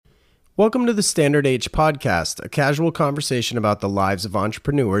Welcome to the Standard H podcast, a casual conversation about the lives of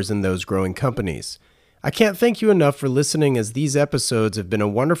entrepreneurs and those growing companies. I can't thank you enough for listening, as these episodes have been a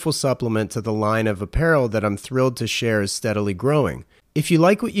wonderful supplement to the line of apparel that I'm thrilled to share is steadily growing. If you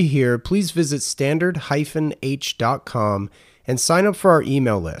like what you hear, please visit standard-h.com and sign up for our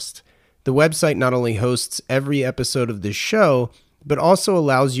email list. The website not only hosts every episode of this show, but also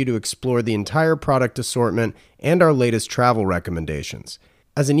allows you to explore the entire product assortment and our latest travel recommendations.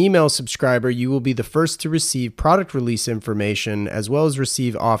 As an email subscriber, you will be the first to receive product release information as well as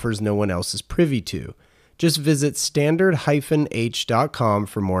receive offers no one else is privy to. Just visit standard-h.com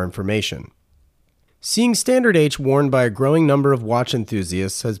for more information. Seeing Standard H worn by a growing number of watch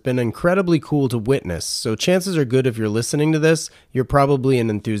enthusiasts has been incredibly cool to witness, so chances are good if you're listening to this, you're probably an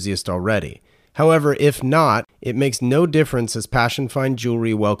enthusiast already. However, if not, it makes no difference, as Passion Fine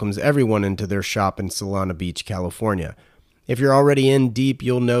Jewelry welcomes everyone into their shop in Solana Beach, California. If you're already in deep,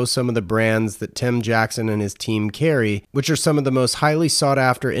 you'll know some of the brands that Tim Jackson and his team carry, which are some of the most highly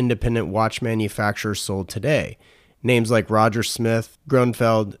sought-after independent watch manufacturers sold today. Names like Roger Smith,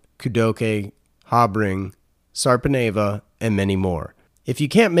 Grunfeld, Kudoke, Habring, Sarpaneva, and many more. If you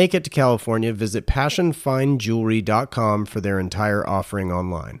can't make it to California, visit PassionFineJewelry.com for their entire offering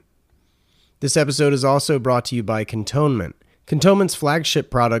online. This episode is also brought to you by Cantonment. Cantonment's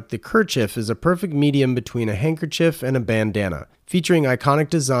flagship product, the Kerchief, is a perfect medium between a handkerchief and a bandana, featuring iconic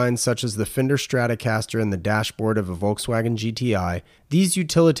designs such as the Fender Stratocaster and the dashboard of a Volkswagen GTI. These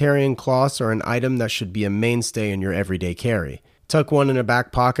utilitarian cloths are an item that should be a mainstay in your everyday carry. Tuck one in a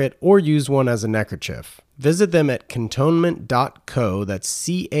back pocket or use one as a neckerchief. Visit them at cantonment.co, that's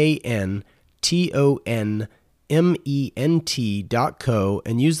cantonment.co,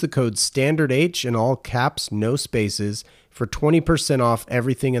 and use the code STANDARDH in all caps, no spaces, for 20% off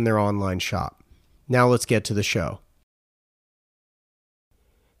everything in their online shop. Now let's get to the show.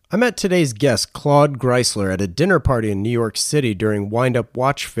 I met today's guest, Claude Greisler, at a dinner party in New York City during Wind Up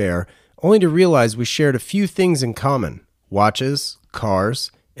Watch Fair, only to realize we shared a few things in common: watches,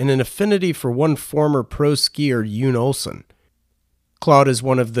 cars, and an affinity for one former pro skier, Yoon Olsen. Claude is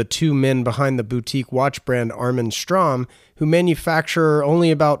one of the two men behind the boutique watch brand Armin Strom, who manufacture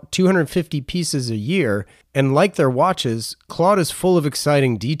only about 250 pieces a year, and like their watches, Claude is full of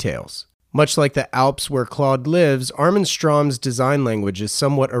exciting details. Much like the Alps where Claude lives, Armin Strom's design language is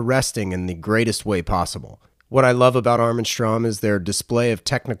somewhat arresting in the greatest way possible. What I love about Armin Strom is their display of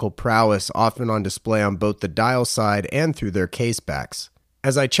technical prowess, often on display on both the dial side and through their case backs.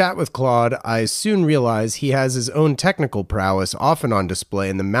 As I chat with Claude, I soon realize he has his own technical prowess often on display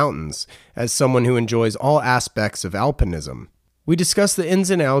in the mountains, as someone who enjoys all aspects of alpinism. We discuss the ins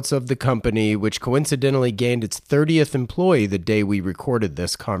and outs of the company, which coincidentally gained its 30th employee the day we recorded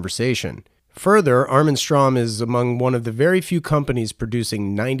this conversation. Further, Armin Strom is among one of the very few companies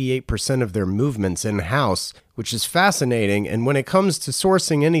producing 98% of their movements in-house, which is fascinating, and when it comes to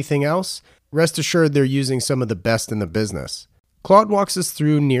sourcing anything else, rest assured they're using some of the best in the business. Claude walks us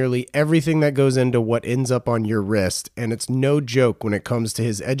through nearly everything that goes into what ends up on your wrist, and it's no joke when it comes to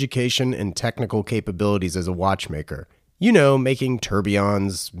his education and technical capabilities as a watchmaker. You know, making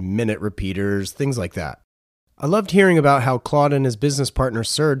tourbillons, minute repeaters, things like that. I loved hearing about how Claude and his business partner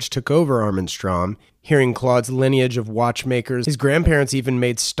Serge took over Armin Strom, hearing Claude's lineage of watchmakers. His grandparents even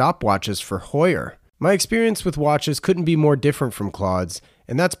made stopwatches for Heuer. My experience with watches couldn't be more different from Claude's,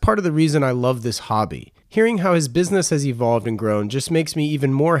 and that's part of the reason I love this hobby. Hearing how his business has evolved and grown just makes me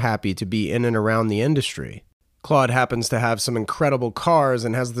even more happy to be in and around the industry. Claude happens to have some incredible cars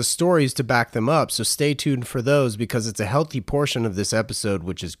and has the stories to back them up, so stay tuned for those because it's a healthy portion of this episode,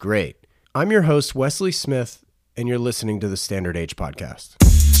 which is great. I'm your host, Wesley Smith, and you're listening to the Standard H podcast.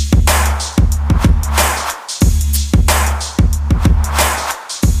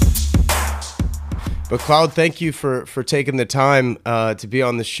 But Claude, thank you for taking the time to be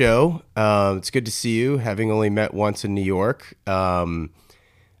on the show. It's good to see you, having only met once in New York.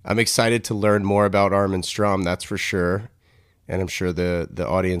 I'm excited to learn more about Armin Strom, that's for sure. And I'm sure the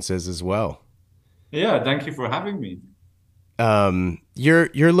audience is as well. Yeah, thank you for having me.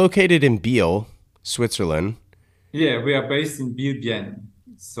 You're located in Biel, Switzerland. Yeah, we are based in Biel-Bienne.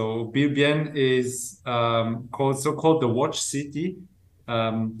 So Biel-Bienne is called the Watch City.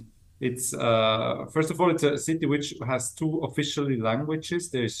 It's first of all, it's a city which has two officially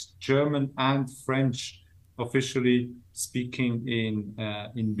languages. There's German and French officially speaking in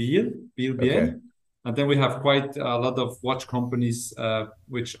Biel-Bienne. Okay. And then we have quite a lot of watch companies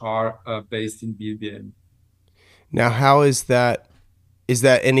which are based in Biel-Bienne. Now, how is that? Is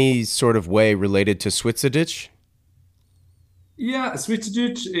that any sort of way related to Schweizerdeutsch? Yeah,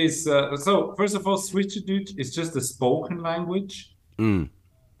 Schweizerdeutsch is so. First of all, Schweizerdeutsch is just a spoken language.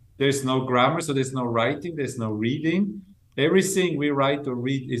 There's no grammar, so there's no writing, there's no reading. Everything we write or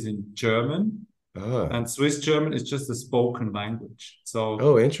read is in German, Ah, and Swiss German is just a spoken language. So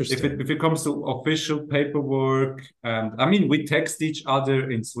oh, if interesting. it comes to official paperwork, and I mean we text each other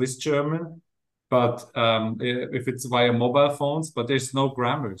in Swiss German, but if it's via mobile phones, but there's no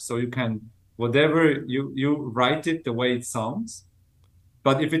grammar, so you can whatever you write it the way it sounds.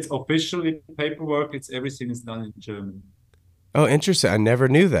 But if it's officially paperwork, it's everything is done in German. Oh, interesting. I never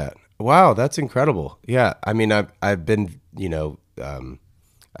knew that. Wow, that's incredible. Yeah, I mean, I've been,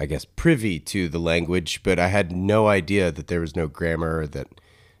 I guess privy to the language, but I had no idea that there was no grammar, that,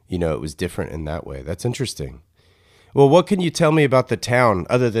 it was different in that way. That's interesting. Well, what can you tell me about the town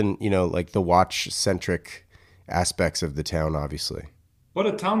other than, like the watch centric aspects of the town, obviously? Well,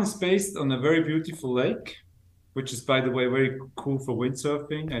 the town is based on a very beautiful lake, which is, by the way, very cool for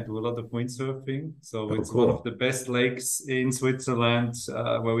windsurfing. I do a lot of windsurfing. So Oh, it's one of cool. the best lakes in Switzerland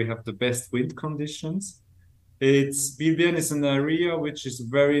where we have the best wind conditions. It's Birbien is an area which is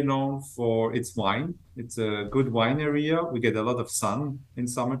very known for its wine. It's a good wine area. We get a lot of sun in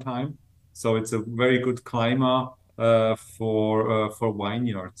summertime, so it's a very good climate for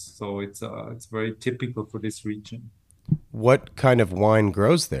vineyards. So it's very typical for this region. What kind of wine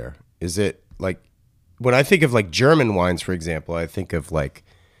grows there? Is it like, when I think of like German wines, for example, I think of like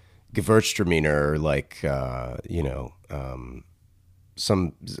Gewürztraminer, or like,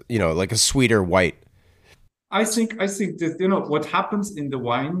 some, like a sweeter white. I think that what happens in the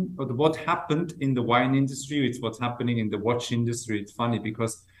wine or what happened in the wine industry, it's what's happening in the watch industry. It's funny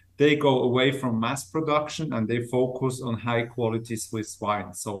because they go away from mass production and they focus on high quality Swiss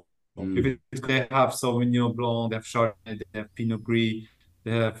wine. So if Mm. they have Sauvignon Blanc, they have Chardonnay, they have Pinot Gris,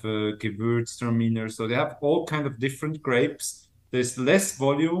 they have Gewürztraminer, so they have all kind of different grapes. There's less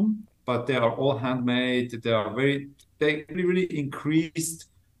volume, but they are all handmade. They really increased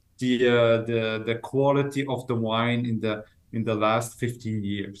the quality of the wine in the last 15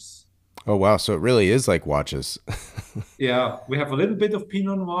 years. Oh, wow. So it really is like watches. Yeah, we have a little bit of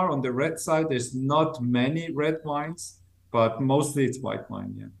Pinot Noir on the red side. There's not many red wines, but mostly it's white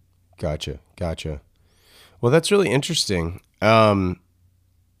wine. Yeah. Gotcha. Gotcha. Well, that's really interesting. Are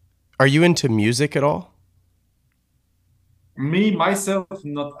you into music at all? Me myself,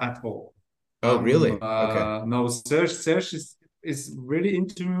 not at all. Oh, really? Okay. No, Serge is really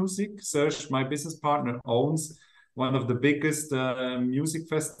into music. Serge, my business partner, owns one of the biggest music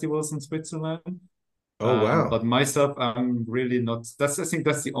festivals in Switzerland. Oh, wow. But myself, I'm really not. I think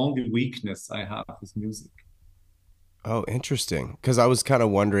that's the only weakness I have is music. Oh, interesting. Because I was kind of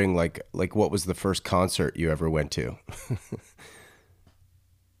wondering, like what was the first concert you ever went to?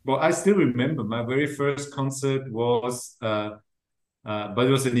 But I still remember my very first concert was, but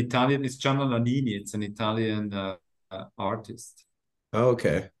it was an Italian. It's Gianna Nannini. It's an Italian artist. Oh,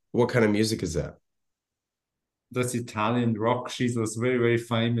 okay. What kind of music is that? That's Italian rock. She was very, very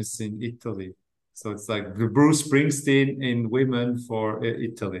famous in Italy. So it's like the Bruce Springsteen in women for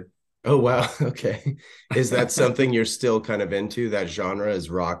Italy. Oh, wow. Okay. Is that something you're still kind of into? That genre,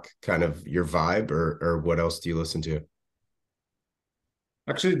 is rock kind of your vibe, or what else do you listen to?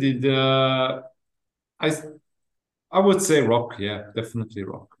 Actually, I I would say rock. Yeah, definitely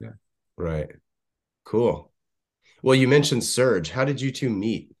rock. Yeah. Right. Cool. Well, you mentioned Serge. How did you two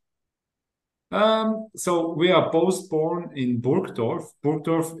meet? So we are both born in Burgdorf.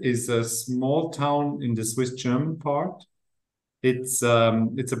 Burgdorf is a small town in the Swiss German part. It's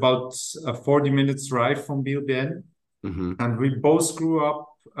about a 40 minutes drive from Bielbienne, Hmm. and we both grew up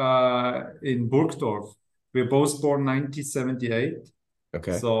in Burgdorf. We were both born 1978,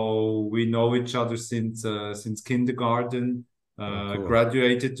 Okay. so we know each other since kindergarten. Oh, cool.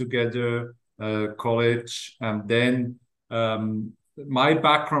 Graduated together, college, and then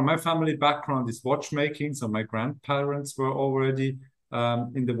my family background is watchmaking. So my grandparents were already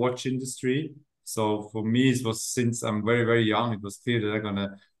in the watch industry. So for me, it was since I'm very, very young, it was clear that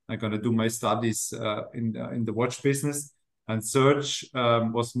I'm gonna do my studies in the watch business. And Serge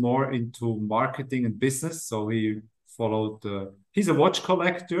was more into marketing and business. So he followed. He's a watch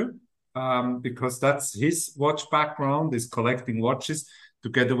collector because that's his watch background is collecting watches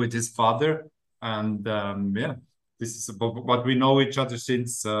together with his father. And yeah, this is about what we know each other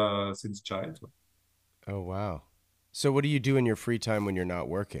since childhood. Oh, wow. So what do you do in your free time when you're not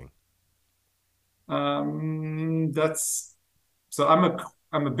working? That's so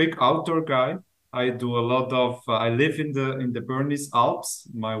I'm a big outdoor guy. I do a lot of I live in the Bernese Alps.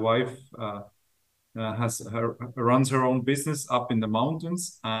 My wife has her runs her own business up in the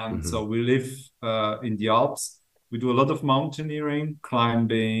mountains, and Hmm. so we live in the Alps. We do a lot of mountaineering,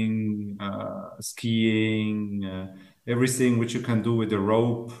 climbing, skiing. everything which you can do with a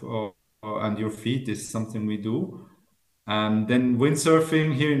rope and your feet is something we do. And then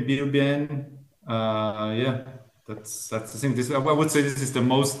windsurfing here in Birbien, yeah, that's the thing. This I would say this is the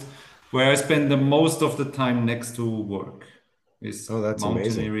most where I spend the most of the time next to work is Oh, that's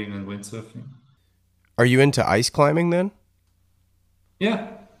amazing. mountaineering and windsurfing. Are you into ice climbing then?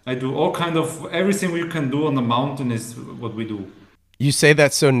 Yeah, I do all kind of everything we can do on the mountain is what we do. You say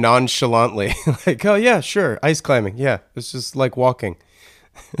that so nonchalantly, like, oh yeah, sure, ice climbing. Yeah, it's just like walking.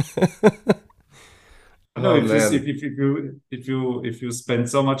 No, Oh man. if you spend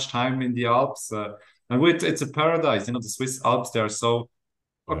so much time in the Alps, and it's a paradise. You know, the Swiss Alps, they are so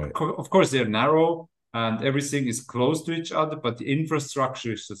Right. of course they're narrow and everything is close to each other, but the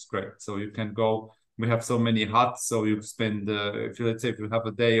infrastructure is just great. So you can go. We have so many huts, so you spend if you let's say if you have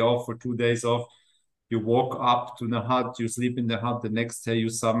a day off or 2 days off, you walk up to the hut, you sleep in the hut. The next day you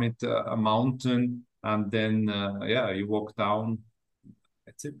summit a mountain, and then yeah, you walk down.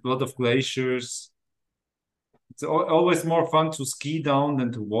 It's a lot of glaciers. It's always more fun to ski down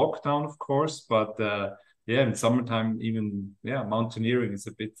than to walk down, of course. But yeah, in summertime, even yeah, mountaineering is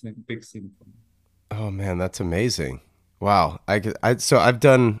a big thing for me. Oh man, that's amazing. Wow. So I've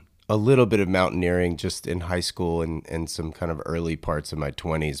done a little bit of mountaineering just in high school and some kind of early parts of my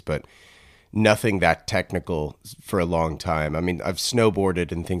 20s, but nothing that technical for a long time. I mean, I've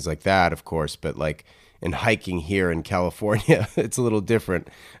snowboarded and things like that, of course, but like in hiking here in California, it's a little different,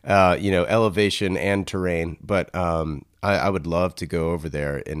 elevation and terrain. But I would love to go over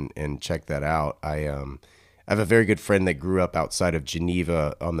there and check that out. I have a very good friend that grew up outside of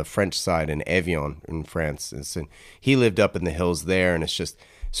Geneva on the French side in Evian in France. And he lived up in the hills there, and it's just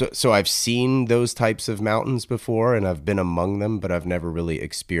so I've seen those types of mountains before, and I've been among them, but I've never really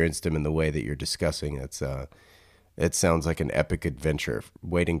experienced them in the way that you're discussing. It sounds like an epic adventure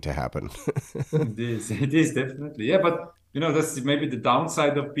waiting to happen. It is definitely. Yeah, but you know, that's maybe the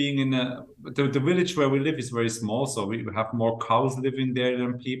downside of being in the village where we live is very small, so we have more cows living there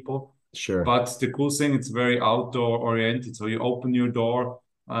than people. Sure. But the cool thing, it's very outdoor oriented. So you open your door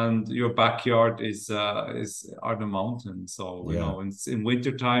and your backyard is are the mountains. So you Yeah. know, in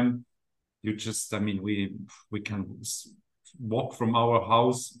wintertime, you just I mean we can walk from our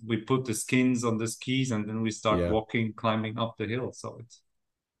house. We put the skins on the skis and then we start Yeah. walking, climbing up the hill. So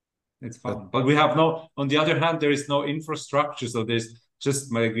it's That, fun. But we have no, on the other hand, there is no infrastructure. So there's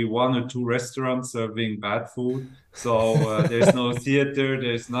just maybe one or two restaurants serving bad food. So there's no theater,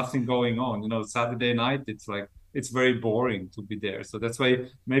 there's nothing going on. You know, Saturday night, it's like, it's very boring to be there. So that's why,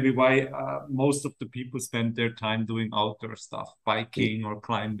 maybe why most of the people spend their time doing outdoor stuff, biking or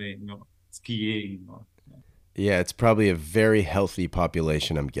climbing or skiing. Or, yeah, it's probably a very healthy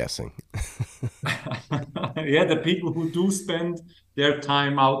population, I'm guessing. yeah, the people who do spend their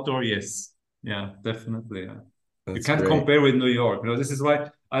time outdoor, yes. Yeah, definitely. Yeah. You That's can't great. compare with New York. You know, this is why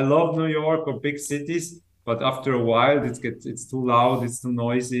I love New York or big cities, but after a while it's too loud, it's too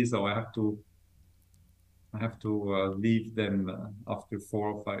noisy, so I have to leave them after 4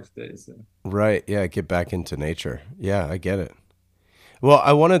 or 5 days. Right. Yeah. Get back into nature. Yeah, I get it. Well,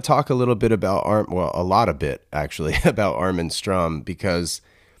 I want to talk a little bit about a lot of bit actually about Arm and Strom because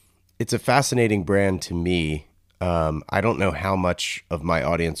it's a fascinating brand to me. I don't know how much of my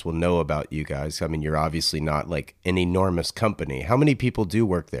audience will know about you guys. I mean, you're obviously not like an enormous company. How many people do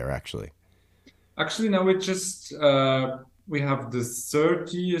work there actually? Actually, now we have the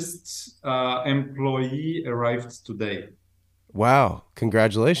 30th employee arrived today. Wow,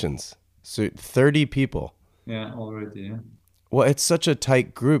 congratulations. So 30 people. Yeah, already. Yeah. Well, it's such a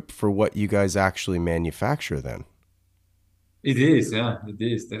tight group for what you guys actually manufacture then. It is, yeah, it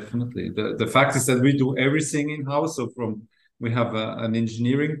is definitely. The fact is that we do everything in house. So from we have an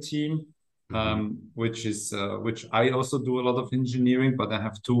engineering team, Hmm. which I also do a lot of engineering, but I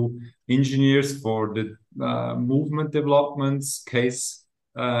have two engineers for the movement developments, case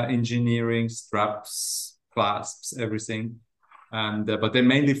engineering, straps, clasps, everything. And but they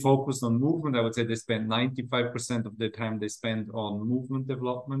mainly focus on movement. I would say they spend 95% of their time they spend on movement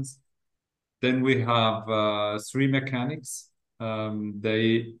developments. Then we have three mechanics.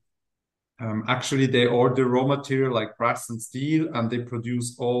 They actually they order raw material like brass and steel, and they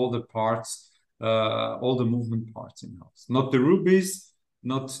produce all the parts, all the movement parts in house. Not the rubies,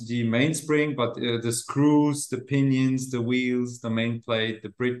 not the mainspring, but the screws, the pinions, the wheels, the main plate, the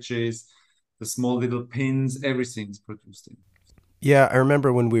bridges, the small little pins. Everything's produced in. Yeah, I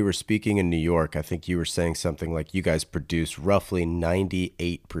remember when we were speaking in New York, I think you were saying something like you guys produce roughly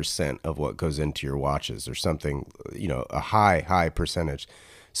 98% of what goes into your watches or something, a high percentage.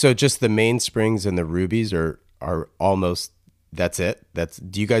 So just the mainsprings and the rubies are almost that's it.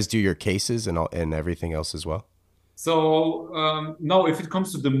 Do you guys do your cases and everything else as well? No, if it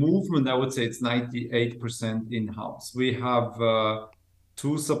comes to the movement, I would say it's 98% in-house. We have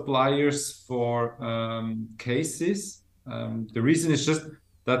two suppliers for cases. The reason is just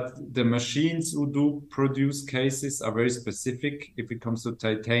that the machines who do produce cases are very specific if it comes to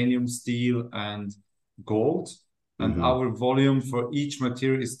titanium, steel, and gold. And Hmm. our volume for each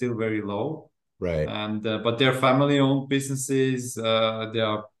material is still very low. Right. And but they're family-owned businesses. There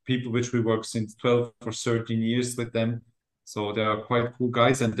are people which we work since 12 or 13 years with them. So they are quite cool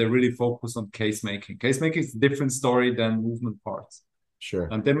guys, and they really focus on case making. Case making is a different story than movement parts. Sure.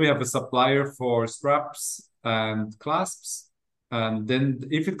 And then we have a supplier for straps and clasps. And then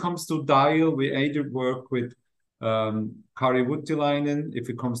if it comes to dial, we either work with Kari Voutilainen. If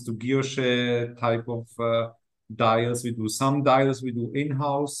it comes to guilloche type of dials, we do some dials we do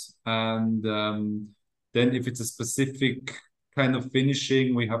in-house. And then if it's a specific kind of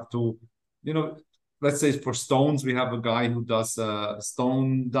finishing, we have to, you know, let's say for stones, we have a guy who does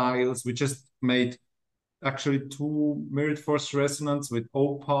stone dials. We just made actually two mirrored force resonance with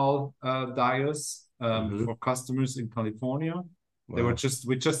opal dials Hmm. for customers in California. Wow.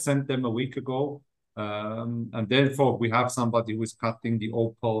 We just sent them a week ago. And therefore we have somebody who is cutting the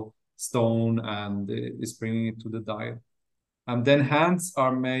opal stone and is bringing it to the dial. And then hands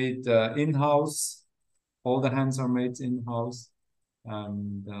are made in-house. All the hands are made in-house.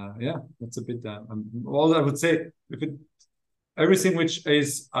 And yeah, that's a bit all I would say. If it Everything which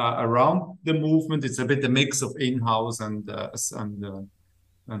is around the movement, it's a bit a mix of in-house and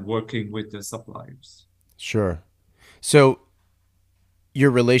working with the suppliers. Sure. So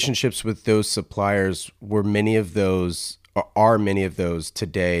your relationships with those suppliers, were many of those, are many of those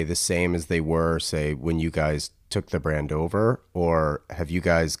today the same as they were, say, when you guys took the brand over? Or have you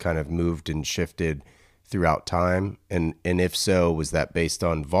guys kind of moved and shifted throughout time? And if so, was that based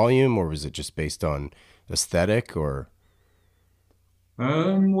on volume, or was it just based on aesthetic? Or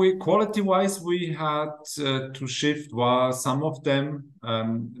We quality wise, we had to shift some of them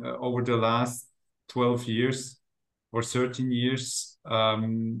over the last 12 years or 13 years.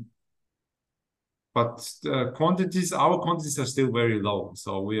 But our quantities are still very low.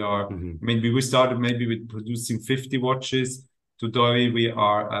 So Mhm. maybe we started maybe with producing 50 watches. Today we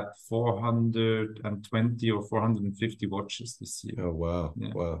are at 420 or 450 watches this year. Oh, wow.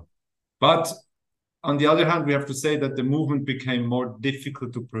 Yeah. Wow. But on the other hand, we have to say that the movement became more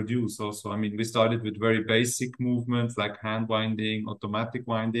difficult to produce also. I mean, we started with very basic movements like hand winding, automatic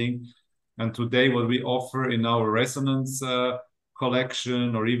winding. And today, what we offer in our resonance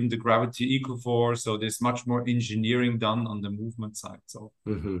collection or even the gravity EcoForce, so there's much more engineering done on the movement side. So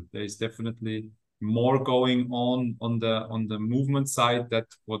Hmm. there is definitely more going on the movement side that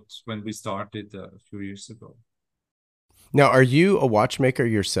what when we started a few years ago. Now, are you a watchmaker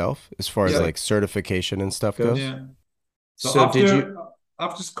yourself as far as Yeah. like certification and stuff goes? Yeah. So So did you?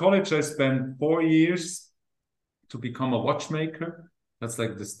 after college, I spent 4 years to become a watchmaker. That's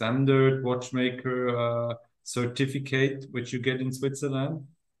like the standard watchmaker certificate which you get in Switzerland.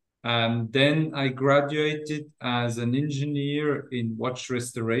 And then I graduated as an engineer in watch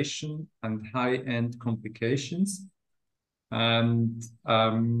restoration and high-end complications. And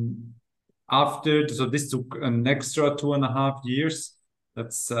so this took an extra 2.5 years.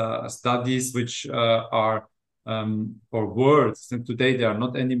 That's studies which are or words. And today they are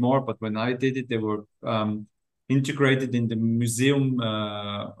not anymore, but when I did it, they were integrated in the museum,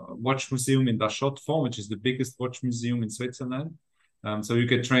 watch museum in La Chaux-de-Fonds, which is the biggest watch museum in Switzerland. So you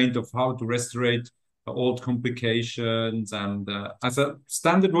get trained of how to restaurate old complications, and as a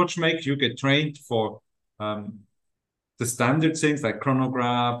standard watchmaker, you get trained for um, the standard things like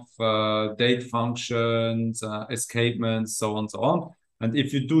chronograph, date functions, escapements, so on and so on. And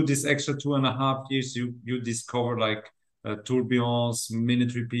if you do this extra 2.5 years, you discover like tourbillons,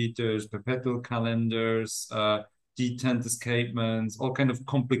 minute repeaters, perpetual calendars, detent escapements, all kind of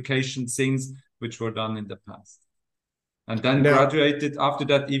complication things which were done in the past. And then Now, graduated after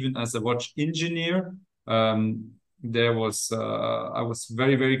that even as a watch engineer. I was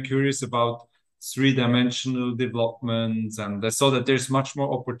very, very curious about three-dimensional developments, and I saw that there's much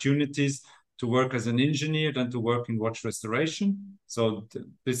more opportunities to work as an engineer than to work in watch restoration. So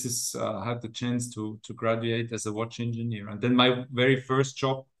this is I had the chance to graduate as a watch engineer, and then my very first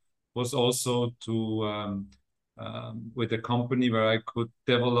job was also to with a company where I could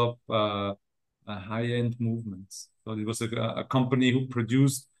develop high-end movements. So it was a company who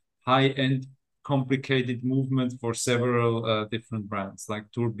produced high-end complicated movements for several different brands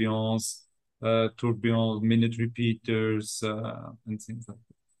like tourbillon minute repeaters, and things like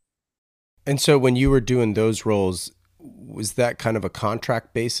that. and so when you were doing those roles, was that kind of a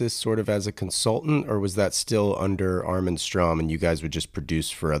contract basis, sort of as a consultant, or was that still under Arm and Strom, and you guys would just produce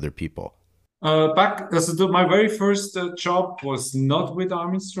for other people? My very first job was not with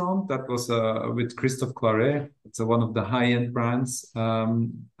Armin Strong. That was with Christophe Claret. It's one of the high-end brands.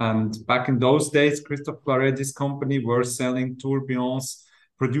 And back in those days, Christophe Claret, this company, were selling tourbillons,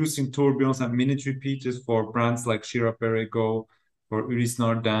 producing tourbillons and mini repeaters for brands like Girard-Perregaux, for Ulysse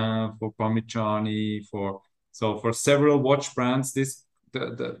Nardin, for Parmigiani, for several watch brands.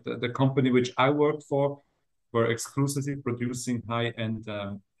 The company which I worked for were exclusively producing high-end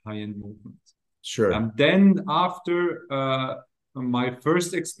movements. Sure. And then after my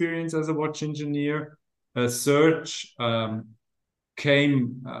first experience as a watch engineer, Serge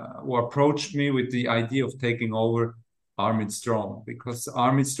came or approached me with the idea of taking over Armin Strom, because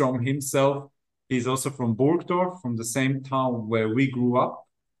Armin Strom himself is also from Burgdorf, from the same town where we grew up.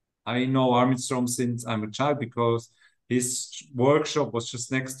 I know Armin Strom since I'm a child because his workshop was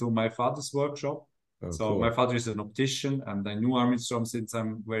just next to my father's workshop. Oh, So cool. my father is an optician, and I knew Armin Strom since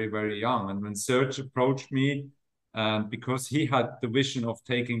I'm very, very young. And when Serge approached me, because he had the vision of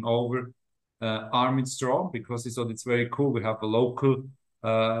taking over Armin Strom, because he thought it's very cool. We have a local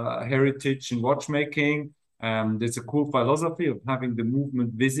heritage in watchmaking, and it's a cool philosophy of having the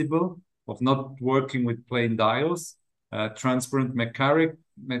movement visible, of not working with plain dials, transparent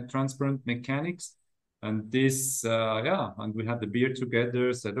mechanics. And and we had the beer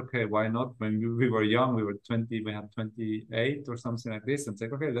together, said, okay, why not? When we were young, we were 20, we had 28 or something like this, and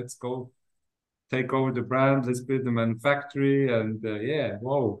said, okay, let's go take over the brand, let's build the manufactory, and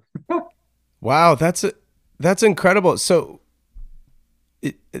whoa. Wow, that's incredible. So,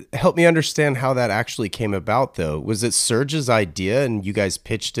 help me understand how that actually came about, though. Was it Serge's idea, and you guys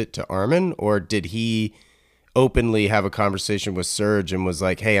pitched it to Armin, or did he openly have a conversation with Serge and was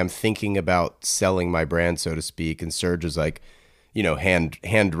like, "Hey, I'm thinking about selling my brand, so to speak," and Serge was like,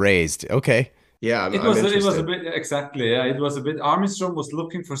 hand raised. Okay, yeah, I'm It was a interested. bit exactly, yeah. It was a bit. Armstrong was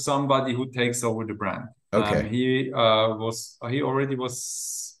looking for somebody who takes over the brand. Okay, He already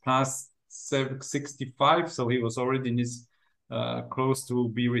was past 65, so he was already in his close to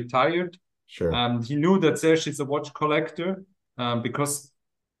be retired. sure. And he knew that Serge is a watch collector, because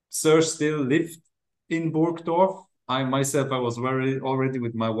Serge still lived in Burgdorf. I myself, I was very already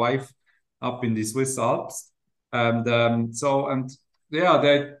with my wife up in the Swiss Alps, and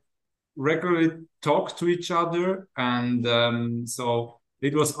they regularly talk to each other. And so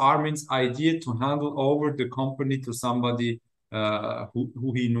it was Armin's idea to handle over the company to somebody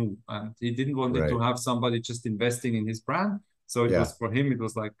who he knew. And he didn't want it to Right. have somebody just investing in his brand. So it Yeah. was for him, it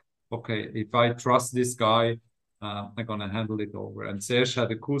was like, okay, if I trust this guy, I'm going to handle it over. And Serge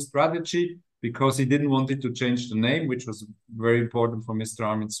had a cool strategy because he didn't want it to change the name, which was very important for Mr.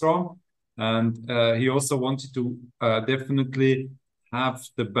 Armin Strong. And he also wanted to definitely have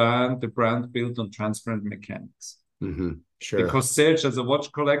the brand built on transparent mechanics. Mm-hmm. Sure. Because Serge, as a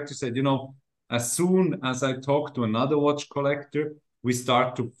watch collector, said, as soon as I talk to another watch collector, we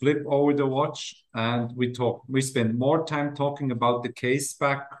start to flip over the watch and we spend more time talking about the case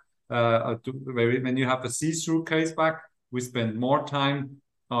back. When you have a see-through case back, we spend more time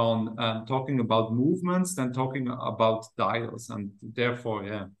on talking about movements than talking about dials. And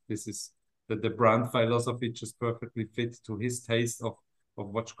therefore, this is the brand philosophy just perfectly fits to his taste of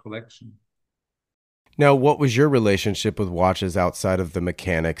watch collection. Now, what was your relationship with watches outside of the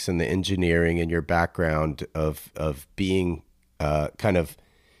mechanics and the engineering and your background of being kind of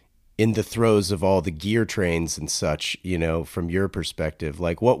in the throes of all the gear trains and such, from your perspective?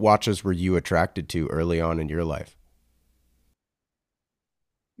 Like, what watches were you attracted to early on in your life?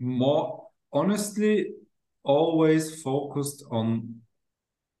 More honestly, always focused on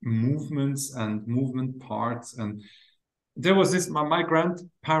movements and movement parts. And there was my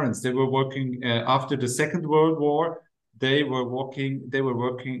grandparents, they were working after the Second World War. They were working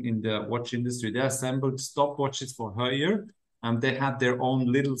in the watch industry. They assembled stopwatches for hire, and they had their own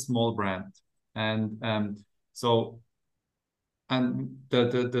little small brand. And so and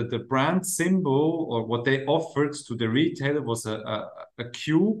the brand symbol, or what they offered to the retailer, was a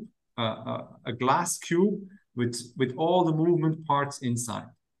cube, a glass cube with all the movement parts inside.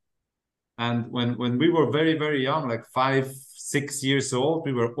 And when we were very, very young, like 5, 6 years old,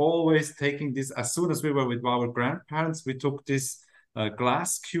 we were always taking this. As soon as we were with our grandparents, we took this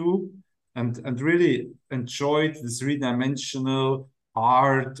glass cube and really enjoyed the three-dimensional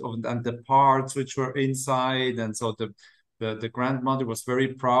art and the parts which were inside. And so the grandmother was very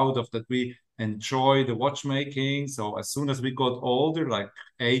proud of that we enjoy the watchmaking. So as soon as we got older, like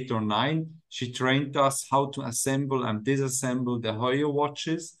 8 or 9, she trained us how to assemble and disassemble the Hoyo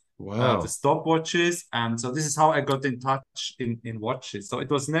watches, the Wow. stopwatches. And so this is how I got in touch in watches. So it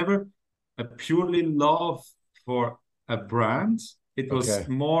was never a purely love for a brand. It was Okay.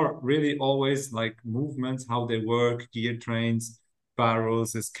 more really always like movements, how they work, gear trains,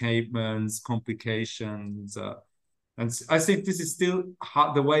 barrels, escapements, complications. And I think this is still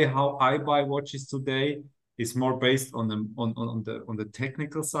the way how I buy watches today is more based on the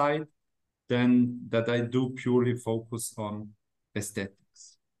technical side than that I do purely focus on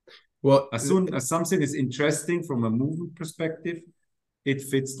aesthetics. Well, As soon as something is interesting from a movement perspective, it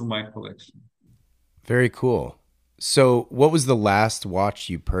fits to my collection. very cool. So, what was the last watch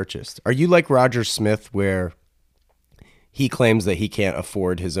you purchased? Are you like Roger Smith, where he claims that he can't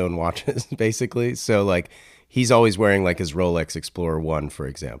afford his own watches, basically? So, like, he's always wearing like his Rolex Explorer 1, for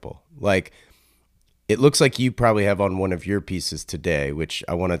example. Like, it looks like you probably have on one of your pieces today, which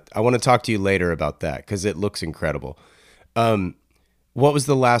I want to talk to you later about that because it looks incredible. Um, what was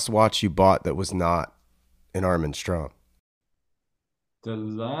the last watch you bought that was not an Arm& Strong? The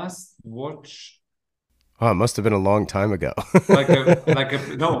last watch, Oh, it must have been a long time ago.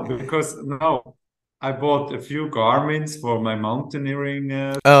 no, because no, I bought a few Garmin's for my mountaineering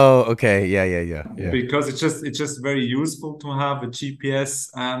Oh, okay. Yeah, yeah, yeah, yeah. because it's just very useful to have a GPS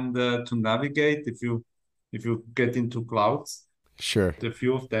and to navigate if you get into clouds. Sure. The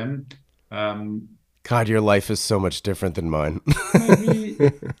few of them. Um, God, your life is so much different than mine. maybe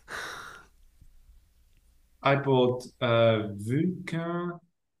I bought a Vulcan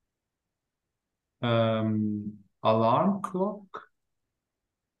alarm clock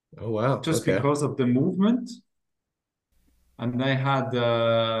Oh, wow. just Okay. because of the movement. And I had,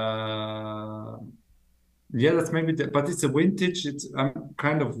 yeah, that's maybe, but it's a vintage. I'm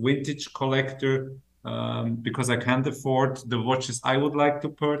kind of vintage collector because I can't afford the watches I would like to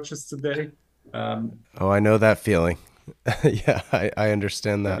purchase today. Um, Oh, I know that feeling. Yeah, I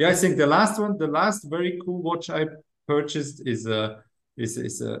understand that. Yeah, I think the last very cool watch I purchased is a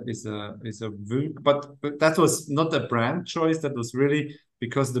Vulk, but that was not a brand choice. That was really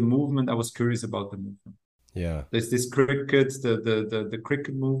because the movement. I was curious about the movement. Yeah. There's this cricket, the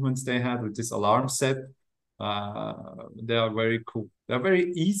cricket movements they had with this alarm set. They are very cool. They're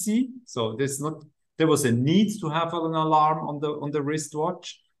very easy. So there was a need to have an alarm on the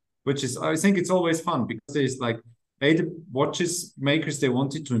wristwatch, which is I think it's always fun because there's like either watches makers they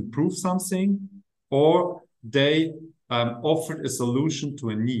wanted to improve something, or they offered a solution to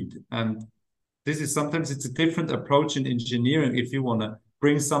a need. And this is sometimes it's a different approach in engineering if you want to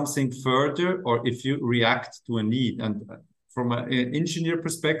bring something further or if you react to a need. And from an engineer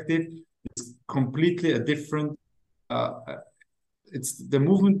perspective, it's completely a different. It's the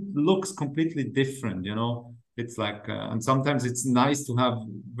movement looks completely different. It's like, and sometimes it's nice to have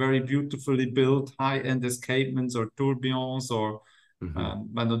very beautifully built high-end escapements or tourbillons, or Hmm.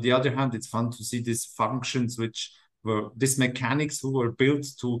 and on the other hand, it's fun to see these functions which were these mechanics who were built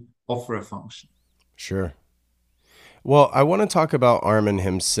to offer a function. Sure. Well, I want to talk about Armin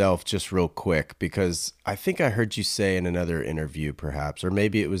himself just real quick because I think I heard you say in another interview, perhaps, or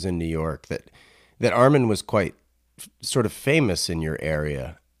maybe it was in New York, that Armin was quite sort of famous in your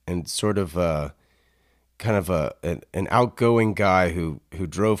area and sort of kind of an outgoing guy who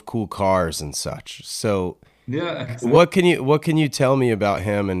drove cool cars and such. So, Yeah, exactly. what can you tell me about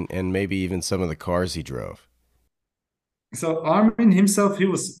him and maybe even some of the cars he drove? So Armin himself, he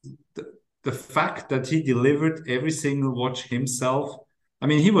was the fact that he delivered every single watch himself. I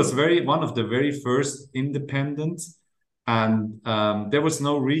mean, he was very one of the very first independents, and there was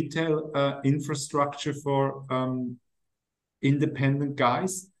no retail infrastructure for independent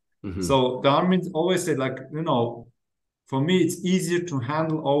guys. Hmm. So the Armin always said, like, for me, it's easier to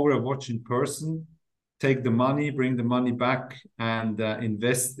handle over a watch in person, take the money, bring the money back, and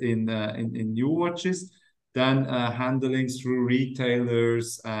invest in new watches than handling through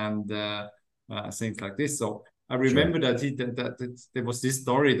retailers and things like this. So I Sure. remember that there was this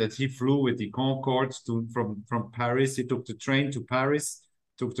story that he flew with the Concorde from Paris. He took the train to Paris,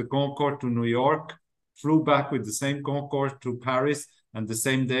 took the Concorde to New York, flew back with the same Concorde to Paris, and the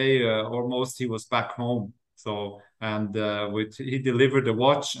same day almost he was back home. So and he delivered the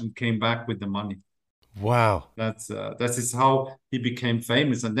watch and came back with the money. Wow. That is how he became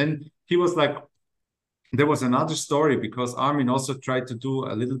famous. And then he was like, there was another story because Armin also tried to do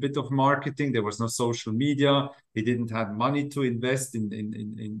a little bit of marketing. There was no social media. He didn't have money to invest in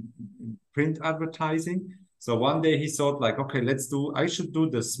print advertising. So one day he thought like, okay, I should do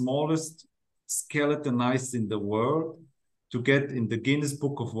the smallest skeletonized in the world to get in the Guinness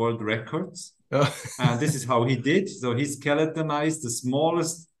Book of World Records. Oh. And this is how he did. So he skeletonized the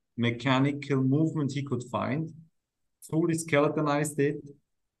smallest mechanical movement he could find, fully skeletonized it,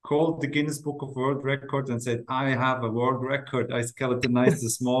 called the Guinness Book of World Records and said, "I have a world record. I skeletonized the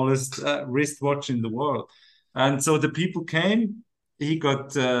smallest wristwatch in the world." And so the people came. He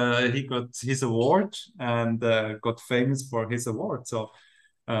got his award and got famous for his award. So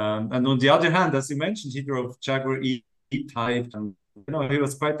and on the other hand, as you mentioned, he drove Jaguar E-Type, and he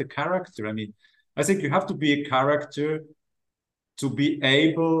was quite a character. I mean, I think you have to be a character to be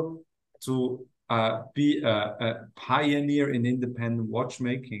able to be a pioneer in independent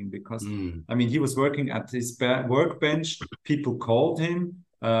watchmaking, because I mean, he was working at his workbench. People called him.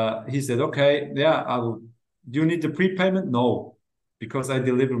 He said, "Okay, yeah, I will. Do you need the prepayment? No, because I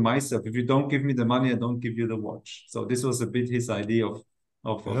deliver myself. If you don't give me the money, I don't give you the watch." So this was a bit his idea of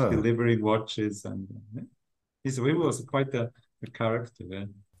Oh, delivering watches, and he was quite a character. Yeah.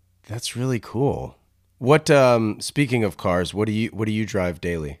 that's really cool. What speaking of cars, what do you drive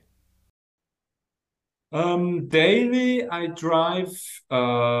daily? Daily, I drive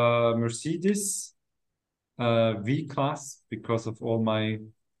Mercedes V-Class because of all my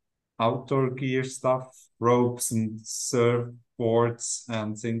outdoor gear stuff, ropes and surfboards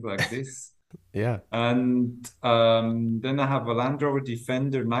and things like this. Yeah. And then I have a Land Rover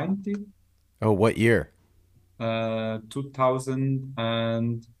Defender 90, Oh, what year?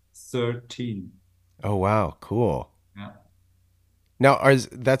 2013. Oh, wow, cool. Yeah, Now,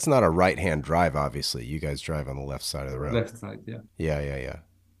 that's not a right-hand drive, obviously. You guys drive on the left side of the road. left side. Yeah, Yeah, yeah, yeah.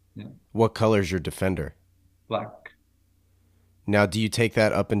 yeah, What color's your Defender? black. Now, do you take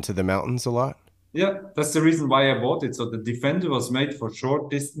that up into the mountains a lot? Yeah, that's the reason why I bought it. So the Defender was made for short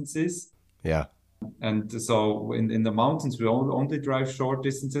distances. Yeah. And so in the mountains, we only drive short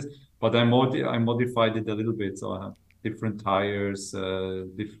distances, but I modified it a little bit. So I have different tires,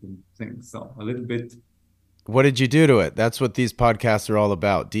 different things. So a little bit. What did you do to it? That's what these podcasts are all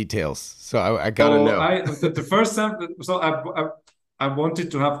about, details. So I gotta So know. the first time, so I wanted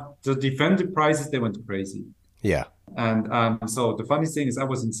to have the Defender prices, they went crazy. Yeah. And so the funny thing is I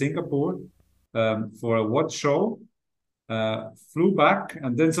was in Singapore for a watch show, flew back,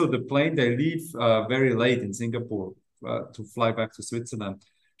 and then so the plane they leave very late in Singapore to fly back to Switzerland.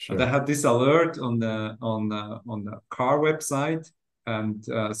 And I Sure. had this alert on the car website, and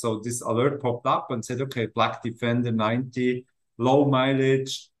so this alert popped up and said, "Okay, Black Defender 90, low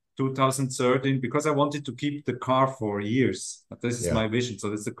mileage, 2013," because I wanted to keep the car for years. This is Yeah. my vision. So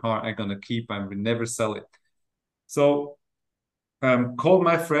this is the car I'm gonna keep. I will never sell it. So called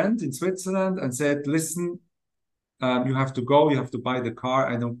my friend in Switzerland and said, "Listen, you have to go. You have to buy the car.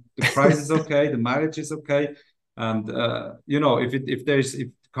 I know the price is okay, the mileage is okay, and if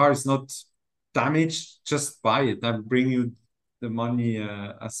the car is not damaged, just buy it. I'll bring you the money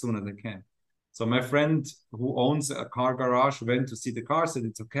as soon as I can." So my friend who owns a car garage went to see the car, said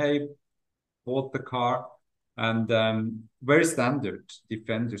it's okay, bought the car, and very standard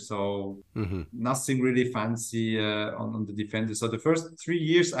Defender. So Mm-hmm. nothing really fancy on the Defender. So the first 3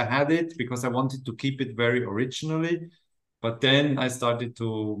 years I had it because I wanted to keep it very originally. But then I started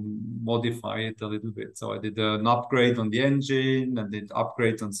to modify it a little bit. So I did an upgrade on the engine, I did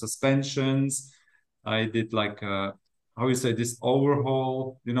upgrade on suspensions. I did like how you say this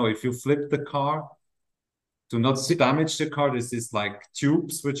overhaul. If you flip the car to not damage the car, there's this like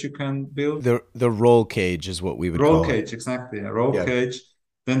tubes which you can build. The roll cage is what we would Roll call it. cage, exactly. A roll Yeah. cage.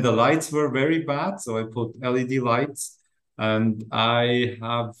 Then the lights were very bad, so I put LED lights, and I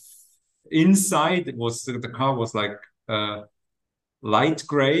have inside the car was like light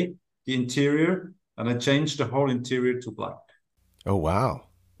gray, the interior, and I changed the whole interior to black, Oh, wow.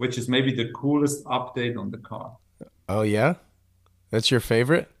 which is maybe the coolest update on the car. Oh, yeah? That's your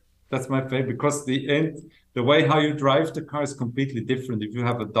favorite? That's my favorite because the way how you drive the car is completely different. If you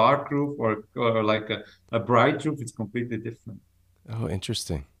have a dark roof or like a bright roof, it's completely different. Oh,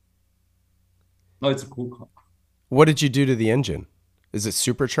 interesting. No, it's a cool car. What did you do to the engine? Is it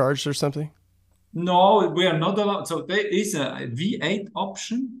supercharged or something? No, we are not allowed. So there is a V8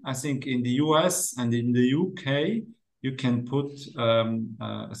 option. I think in the US and in the UK, you can put,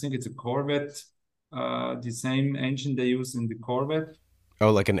 I think it's a Corvette, the same engine they use in the Corvette.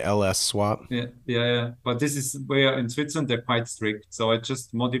 Oh, like an LS swap? Yeah, yeah, yeah. But this is where in Switzerland they're quite strict. So I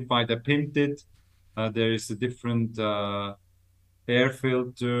just modified, I pimped it. There is a different air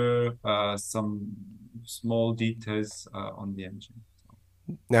filter, some small details on the engine.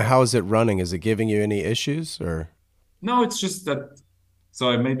 Now, how is it running? Is it giving you any issues or? No, it's just that.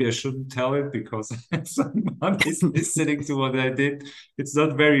 So maybe I shouldn't tell it because someone is listening to what I did. It's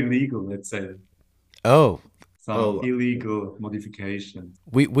not very legal, let's say. Oh, Some oh, illegal modification.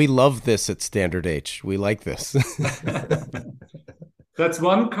 we love this at Standard H. We like this. That's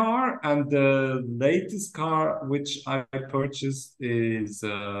one car, and the latest car which I purchased is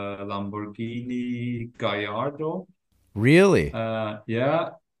a Lamborghini Gallardo. Really? Yeah,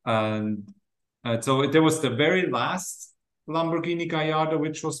 and so there was the very last Lamborghini Gallardo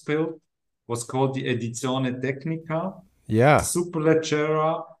which was built, was called the Edizione Tecnica Yeah.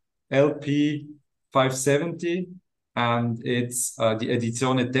 Superleggera LP 570, and it's the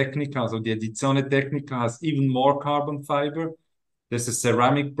Edizione Tecnica. So the Edizione Tecnica has even more carbon fiber. There's a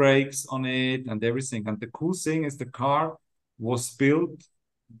ceramic brakes on it and everything. And the cool thing is the car was built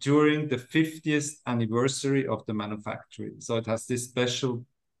during the 50th anniversary of the manufacturing. So it has this special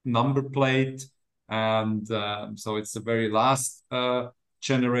number plate. And so it's the very last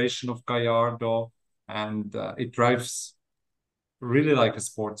generation of Gallardo. And it drives really like a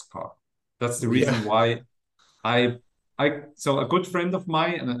sports car. That's the Yeah. reason why I so a good friend of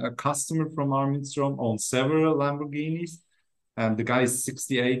mine and a customer from Armstrong owns several Lamborghinis, and the guy is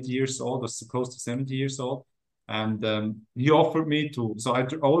 68 years old or close to 70 years old. And he offered me to, so I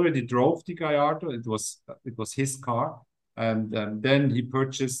already drove the Gallardo. It was his car, and then he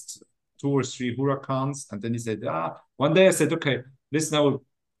purchased two or three Huracans, and then he said, one day I said, okay, listen, I will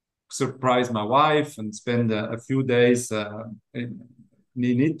surprise my wife and spend a few days in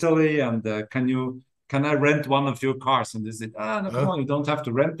Italy, and can I rent one of your cars? And they said, no, come Oh, on, you don't have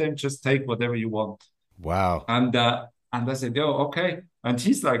to rent them, just take whatever you want. wow. And I said, oh, okay. And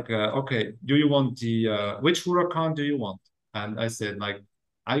he's like, okay, do you want the which Huracan do you want? And I said, like,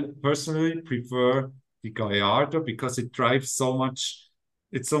 I personally prefer the Gallardo because it drives so much,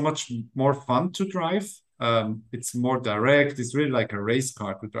 it's so much more fun to drive. It's more direct. It's really like a race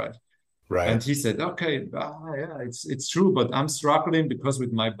car to drive. Right. And he said, okay, yeah, it's true, but I'm struggling because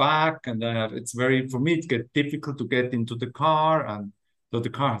with my back, and I have, it's very, for me, it gets difficult to get into the car. And so the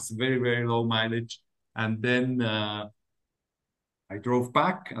car has very, very low mileage. And then I drove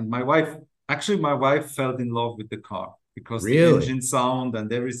back, and my wife fell in love with the car because the Really? engine sound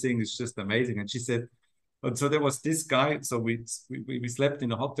and everything is just amazing. And she said, and so there was this guy. So we slept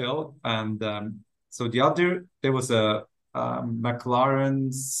in a hotel, and so there was a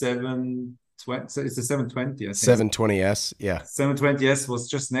McLaren 720. So it's a 720, I think. 720S. Yeah. 720S was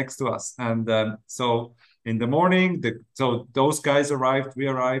just next to us. And so in the morning, so those guys arrived, we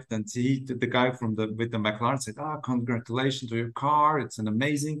arrived, and the guy from with the McLaren said, congratulations to your car. It's an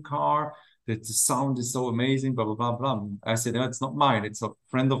amazing car. The sound is so amazing, blah, blah, blah, blah. I said, no, it's not mine. It's a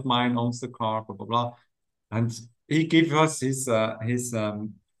friend of mine owns the car, blah, blah, blah. And he gave us his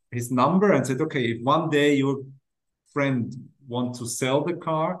number and said, okay, if one day your friend want to sell the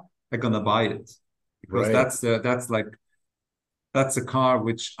car, I'm gonna buy it. Because Right. that's a car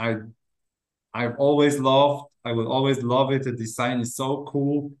which I've always loved. I will always love it. The design is so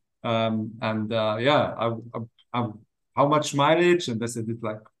cool. And yeah, how much mileage? And I said it's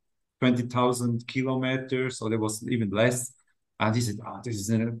like 20,000 kilometers, so there was even less. And he said, this is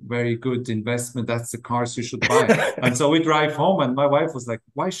a very good investment. That's the cars you should buy. And so we drive home, and my wife was like,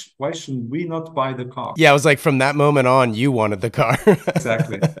 why shouldn't we not buy the car? Yeah, I was like, from that moment on, you wanted the car.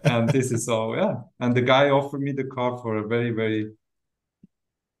 Exactly. And this is so, yeah. And the guy offered me the car for a very, very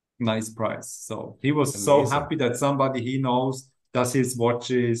nice price. So he was so Amazing. happy that somebody he knows does his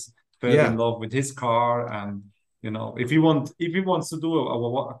watches, fell in Yeah. love with his car. And if he wants to do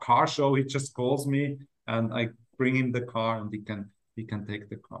a car show, he just calls me, and I bring him the car, and he can take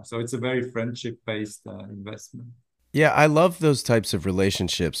the car. So it's a very friendship based investment. Yeah, I love those types of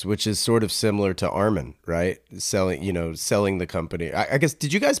relationships, which is sort of similar to Armin, right? Selling the company. I guess,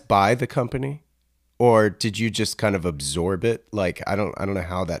 did you guys buy the company, or did you just kind of absorb it? Like, I don't know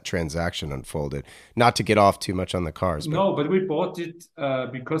how that transaction unfolded. Not to get off too much on the cars, but No, but we bought it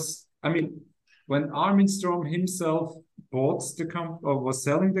because I mean, when Armin Strom himself bought the company or was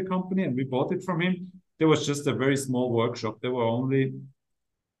selling the company, and we bought it from him, there was just a very small workshop. There were only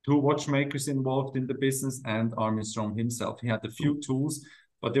two watchmakers involved in the business and Armin Strom himself. He had a few tools,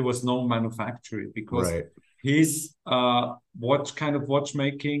 but there was no manufacturing because right. his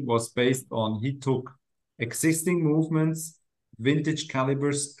watchmaking was based on he took existing movements, vintage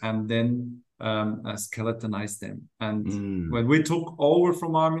calibers, and then skeletonized them. And Mm, when we took over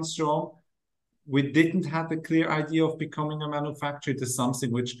from Armin Strong, we didn't have a clear idea of becoming a manufacturer. It is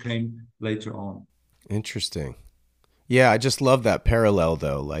something which came later on. interesting. Yeah, I just love that parallel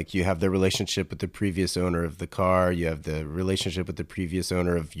though. Like, you have the relationship with the previous owner of the car, you have the relationship with the previous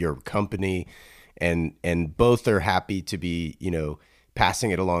owner of your company, and both are happy to be,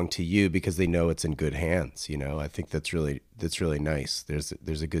 passing it along to you because they know it's in good hands, I think that's really nice.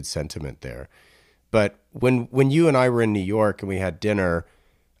 There's a good sentiment there. But when you and I were in New York and we had dinner,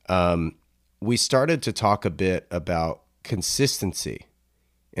 we started to talk a bit about consistency,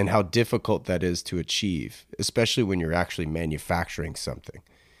 and how difficult that is to achieve, especially when you're actually manufacturing something.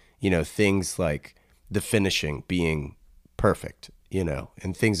 Things like the finishing being perfect,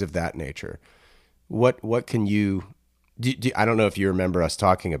 and things of that nature. What can you I don't know if you remember us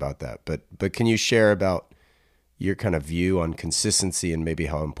talking about that, but can you share about your kind of view on consistency and maybe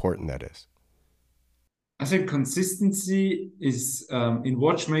how important that is? I think consistency is in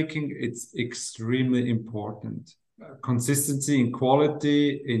watchmaking, it's extremely important. Consistency in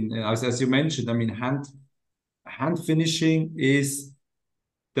quality, as you mentioned, I mean, hand finishing is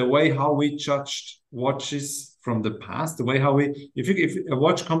the way how we judged watches from the past, the way how if a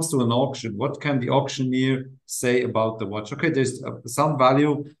watch comes to an auction, what can the auctioneer say about the watch? Okay, there's some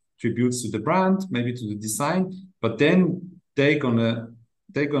value tributes to the brand, maybe to the design, but then they're gonna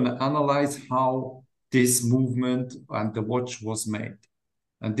analyze how this movement and the watch was made,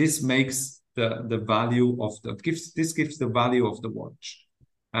 and this makes the value of the gives the value of the watch,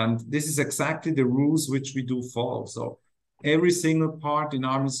 and this is exactly the rules which we do follow. So every single part in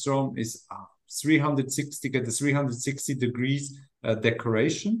Armstrong is 360 get the 360 degrees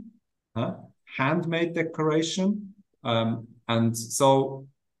decoration, handmade decoration, and so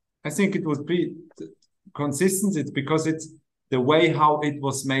I think it was pretty consistent. It's because it's the way how it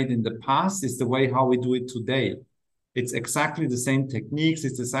was made in the past is the way how we do it today. It's exactly the same techniques.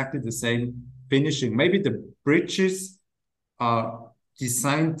 It's exactly the same finishing. Maybe the bridges are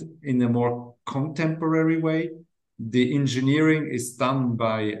designed in a more contemporary way. The engineering is done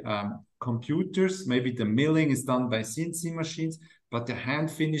by computers. Maybe the milling is done by CNC machines, but the hand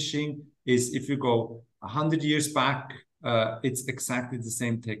finishing is, if you go 100 years back, it's exactly the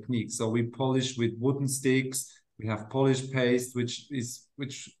same technique. So we polish with wooden sticks. We have polish paste, which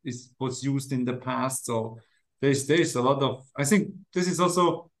was used in the past. So there's a lot of, I think this is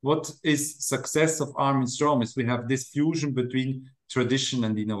also what is success of Arm& Strom is we have this fusion between tradition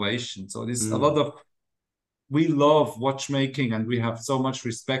and innovation. So there's a lot of, we love watchmaking and we have so much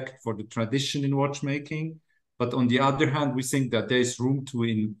respect for the tradition in watchmaking. But on the other hand, we think that there's room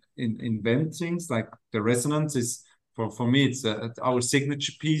to invent things like the resonance is, for me, it's our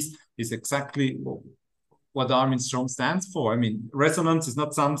signature piece is exactly what Arm& Strom stands for. I mean, resonance is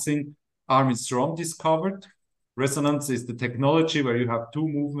not something Arm& Strom discovered. Resonance is the technology where you have two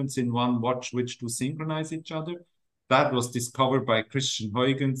movements in one watch which do synchronize each other. That was discovered by Christian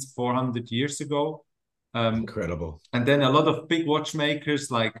Huygens 400 years ago. Incredible. And then a lot of big watchmakers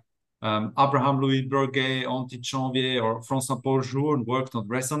like Abraham Louis Breguet, Antti Janvier, or François-Paul Journe worked on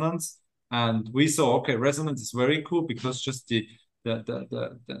resonance. And we saw, okay, resonance is very cool because just the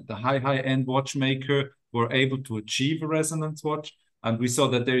high-end watchmaker were able to achieve a resonance watch. And we saw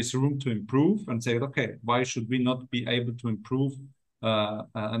that there is room to improve and say, okay, why should we not be able to improve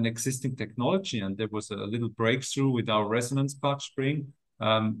an existing technology? And there was a little breakthrough with our resonance patch spring,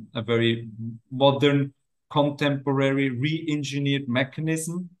 a very modern, contemporary, re-engineered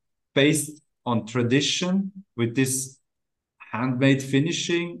mechanism based on tradition with this handmade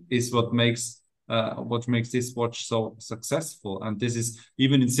finishing is what makes this watch so successful. And this is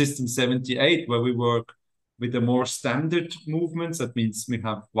even in System 78, where we work with the more standard movements. That means we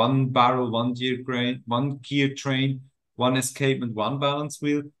have one barrel, one gear train, one escapement, one balance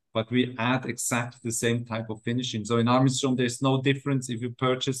wheel, but we add exactly the same type of finishing. So in Armstrong, there's no difference if you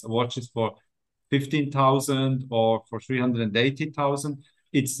purchase watches for 15,000 or for 380,000.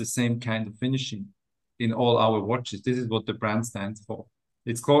 It's the same kind of finishing in all our watches. This is what the brand stands for.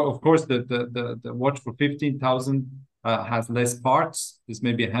 It's called, of course, the watch for 15,000 has less parts. This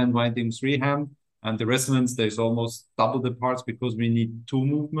may be a hand winding three-hand, and the resonance, there's almost double the parts because we need two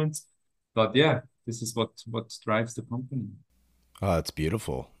movements. But yeah, this is what drives the company. Oh, it's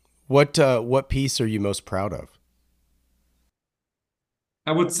beautiful. What piece are you most proud of?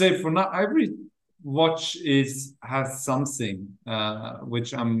 I would say for now, every watch has something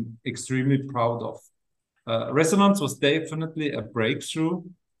which I'm extremely proud of. Resonance was definitely a breakthrough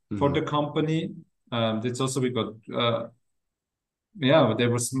for the company. It's also we got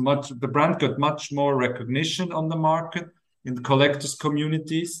the brand got much more recognition on the market in the collectors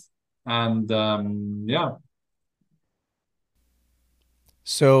communities, and yeah.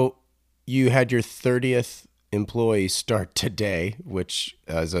 So you had your 30th employee start today, which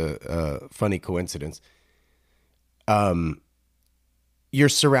is a funny coincidence. You're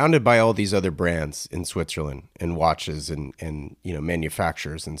surrounded by all these other brands in Switzerland and watches and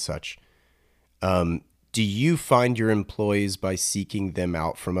manufacturers and such. Do you find your employees by seeking them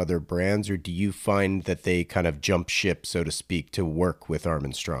out from other brands, or do you find that they kind of jump ship, so to speak, to work with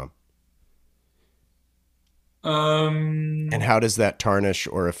Arm& Strom? And how does that tarnish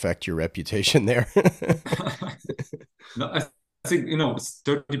or affect your reputation there? No, think,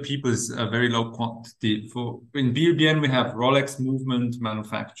 30 people is a very low quantity. In BLBN, we have Rolex Movement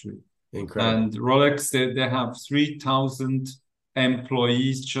Manufacturing. Incredible. And Rolex, they have 3,000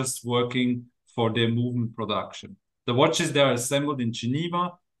 employees just working for their movement production. The watches, they are assembled in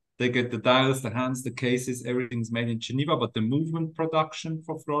Geneva. They get the dials, the hands, the cases, everything's made in Geneva, but the movement production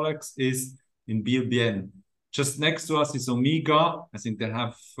for Rolex is in BLBN. Just next to us is Omega. I think they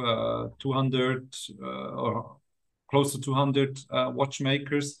have 200 or close to 200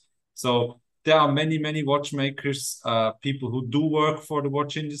 watchmakers. So there are many, many watchmakers, people who do work for the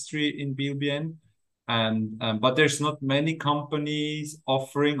watch industry in BLBN. But there's not many companies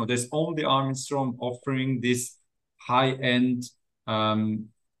offering, or there's only Armstrong offering this high-end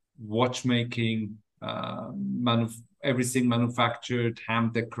watchmaking, everything manufactured,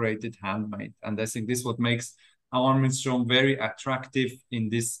 hand decorated, handmade. And I think this is what makes Armstrong very attractive in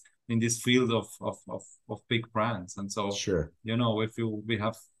this field of big brands. And so, Sure. we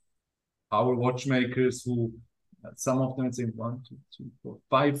have our watchmakers who, some of them, I think 1, 2, 3, 4,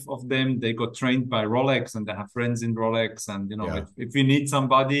 5 of them, they got trained by Rolex and they have friends in Rolex. And, Yeah. if we need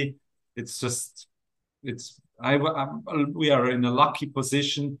somebody, we are in a lucky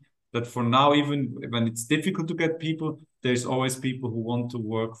position that for now, even when it's difficult to get people, there's always people who want to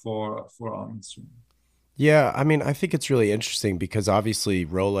work for Armstrong. Yeah, I mean, I think it's really interesting because obviously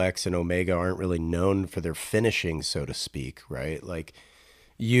Rolex and Omega aren't really known for their finishing, so to speak, right? Like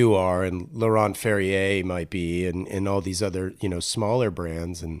you are, and Laurent Ferrier might be, and all these other, smaller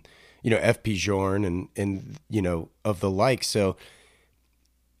brands, and FP Journe and of the like. So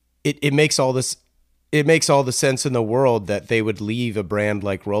it makes all this it makes all the sense in the world that they would leave a brand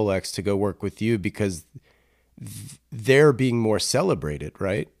like Rolex to go work with you because they're being more celebrated,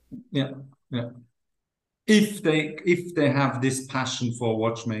 right? Yeah, yeah. If they have this passion for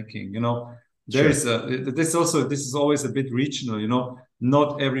watchmaking, there Sure. is this is always a bit regional.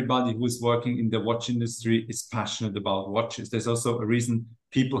 Not everybody who is working in the watch industry is passionate about watches. There's also a reason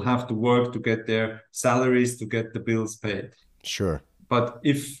people have to work to get their salaries, to get the bills paid. Sure. But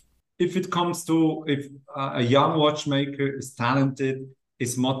if it comes to, if a young watchmaker is talented,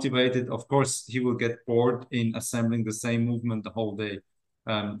 is motivated, of course he will get bored in assembling the same movement the whole day.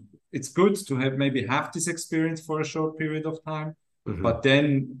 It's good to have this experience for a short period of time. Mm-hmm. But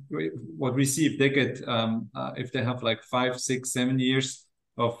then what we see, if they get if they have like 5, 6, 7 years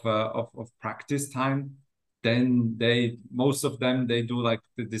of practice time, then most of them, they do like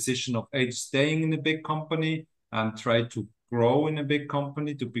the decision of age staying in a big company and try to grow in a big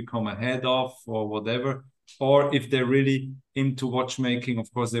company to become a head of or whatever. Or if they're really into watchmaking,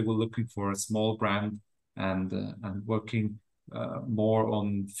 of course, they were looking for a small brand and working more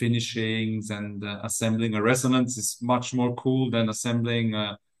on finishings and assembling a resonance is much more cool than assembling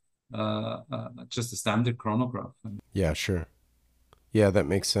just a standard chronograph. Yeah, sure. Yeah, that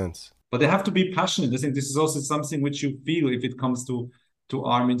makes sense. But they have to be passionate. I think this is also something which you feel if it comes to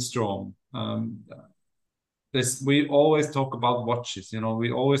Armin Strong. We always talk about watches.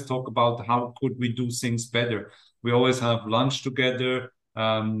 We always talk about how could we do things better. We always have lunch together.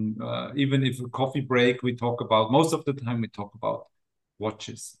 Even if a coffee break, we talk about, most of the time we talk about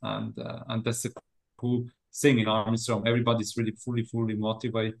watches, and that's a cool thing in Armstrong. Everybody's really fully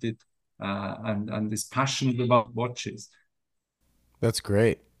motivated and is passionate about watches. That's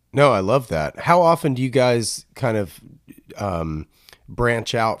great. No, I love that. How often do you guys kind of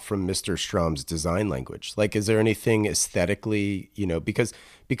branch out from Mr. Strom's design language? Like, is there anything aesthetically, because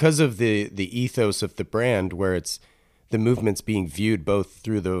of the ethos of the brand, where it's the movement's being viewed both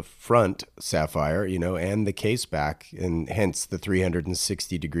through the front sapphire, and the case back, and hence the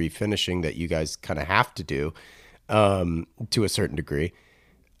 360-degree finishing that you guys kind of have to do to a certain degree.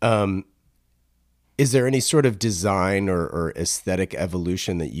 Is there any sort of design or aesthetic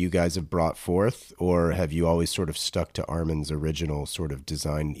evolution that you guys have brought forth, or have you always sort of stuck to Armin's original sort of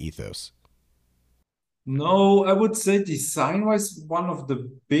design ethos? No, I would say design-wise, one of the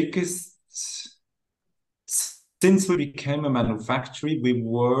biggest, since we became a manufacturer, we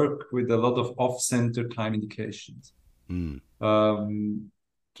work with a lot of off-center time indications.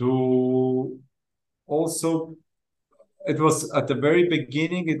 To also, it was at the very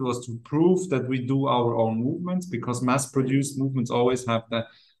beginning, it was to prove that we do our own movements, because mass-produced movements always have the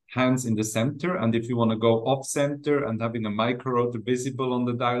hands in the center. And if you want to go off-center and having a micro rotor visible on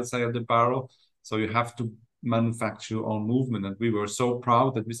the dial side of the barrel, so you have to manufacture your own movement. And we were so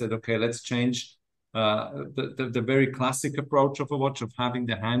proud that we said, okay, let's change the very classic approach of a watch of having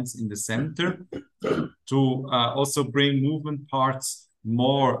the hands in the center to also bring movement parts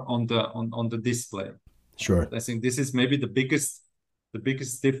more on the display. Sure. I think this is maybe the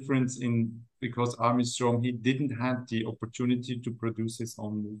biggest difference because Armstrong, he didn't have the opportunity to produce his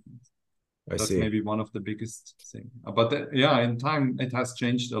own movements. I That's see. maybe one of the biggest things. But yeah, in time it has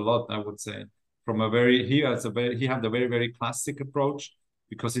changed a lot, I would say. From a very he had a very, very classic approach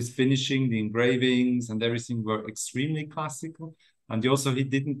because his finishing, the engravings and everything were extremely classical. And also he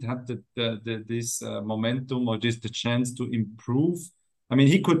didn't have this momentum or just the chance to improve. I mean,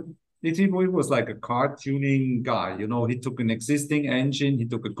 he was like a car tuning guy, you know, he took an existing engine, he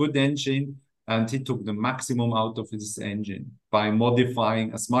took a good engine, and he took the maximum out of his engine by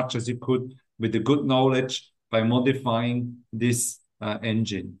modifying as much as he could with the good knowledge by modifying this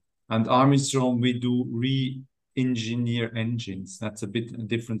engine. And Armstrong, we do re-engineer engines. That's a bit a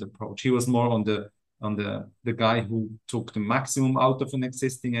different approach. He was more on the guy who took the maximum out of an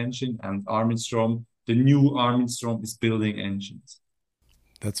existing engine, and Armstrong, the new Armstrong, is building engines.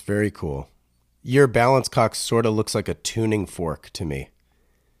 That's very cool. Your balance cock sort of looks like a tuning fork to me.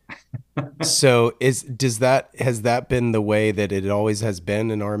 So has that been the way that it always has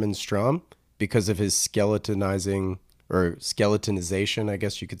been in Armin Strom because of his skeletonizing or skeletonization, I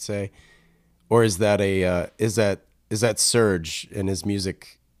guess you could say, or is that is that Serge and his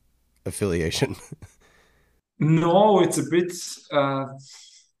music affiliation? No, it's a bit.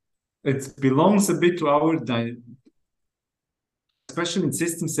 It belongs a bit to our especially in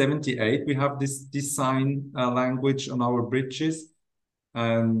System 78, we have this design language on our bridges.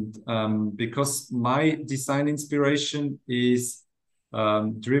 And because my design inspiration is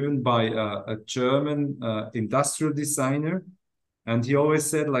driven by a German industrial designer, and he always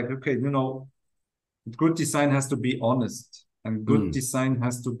said, like, okay, you know, good design has to be honest, and good Mm, design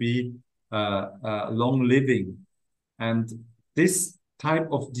has to be long living. And this type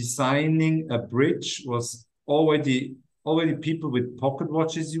of designing a bridge was already people with pocket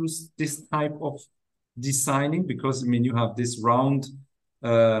watches use this type of designing because I mean you have this round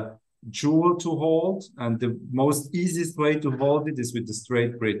uh, jewel to hold, and the most easiest way to hold it is with the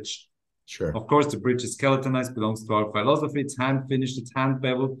straight bridge. sure. Of course, the bridge is skeletonized, belongs to our philosophy. It's hand finished, it's hand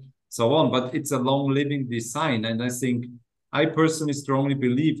beveled, so on. But it's a long living design, and I think I personally strongly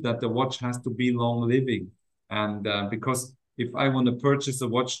believe that the watch has to be long living, and because if I want to purchase a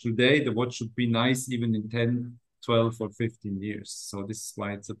watch today, the watch should be nice even in 10, 12, or 15 years. So this is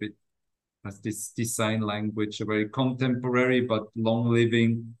why it's a bit has this design language, a very contemporary but long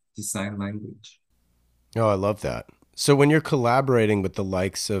living design language. Oh, I love that. So when you're collaborating with the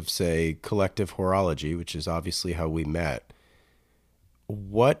likes of, say, Collective Horology, which is obviously how we met,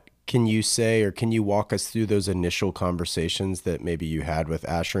 what can you say or can you walk us through those initial conversations that maybe you had with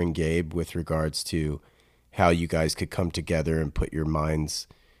Asher and Gabe with regards to how you guys could come together and put your minds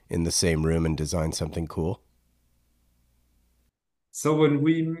in the same room and design something cool?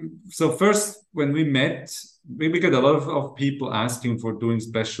 So first when we met, we got a lot of people asking for doing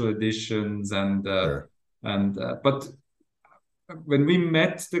special editions Sure. but when we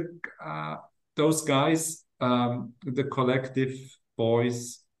met those guys, the collective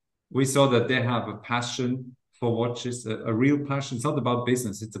boys, we saw that they have a passion for watches, a real passion. It's not about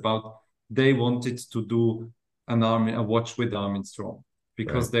business. It's about they wanted to do a watch with Armin Strong Right.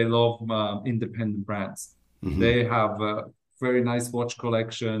 because they love independent brands. Mm-hmm. They have a very nice watch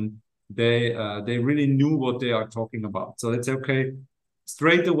collection. They really knew what they are talking about. So let's say, okay,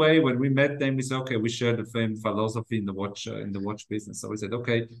 straight away when we met them, we said, okay, we share the same philosophy in the watch business. So we said,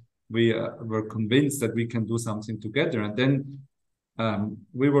 okay, we were convinced that we can do something together. And then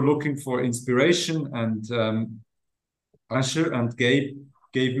we were looking for inspiration, and Asher and Gabe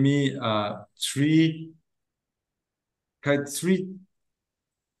gave me three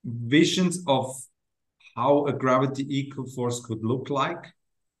visions of how a gravity equal force could look like.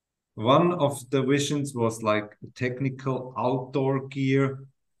 One of the visions was like a technical outdoor gear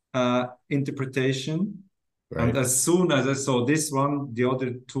interpretation. And Right. as soon as I saw this one, the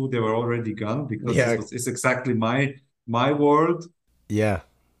other two they were already gone because Yeah. it's exactly my world. Yeah.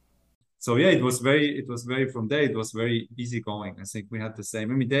 So yeah, it was very from there. It was very easygoing. I think we had the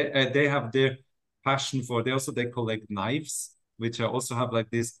same. I mean, they have their passion for. They collect knives, which I also have like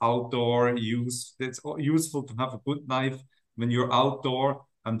this outdoor use. It's useful to have a good knife when you're outdoor.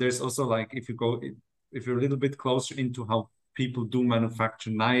 And there's also like if you're a little bit closer into how people do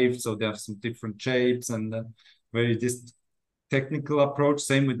manufacture knives, so they have some different shapes and very this technical approach.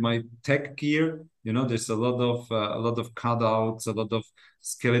 Same with my tech gear. You know, there's a lot of cutouts, a lot of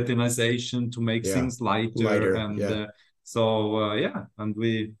skeletonization to make Yeah. things lighter, Lighter. and Yeah. yeah, and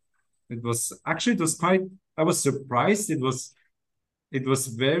it was quite. I was surprised. It was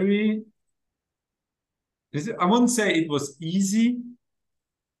very. I wouldn't say it was easy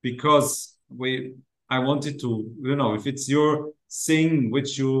because I wanted to, if it's your thing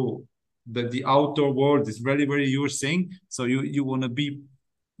which you the outdoor world is very, very your thing. So you want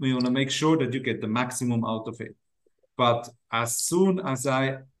to make sure that you get the maximum out of it. But as soon as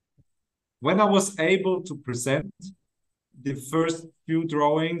when I was able to present the first few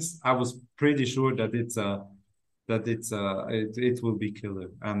drawings, I was pretty sure that it will be killer.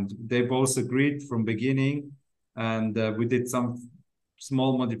 And they both agreed from beginning, and we did some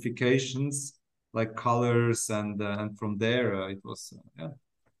small modifications like colors, and from there it was yeah.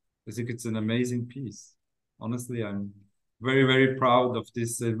 I think it's an amazing piece. Honestly, I'm very, very proud of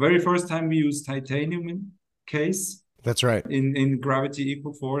this. Very first time we used titanium in case That's right. in Gravity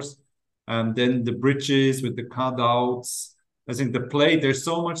Equal Force, and then the bridges with the cutouts. I think the plate. There's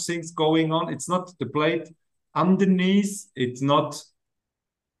so much things going on. It's not the plate underneath. It's not.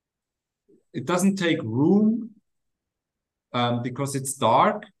 It doesn't take room because it's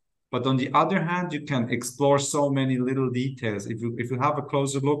dark. But on the other hand, you can explore so many little details. If you have a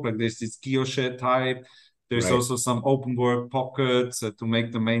closer look, like there's this guilloche type, there's Right. also some open work pockets to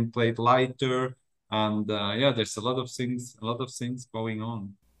make the main plate lighter. And yeah, there's a lot of things going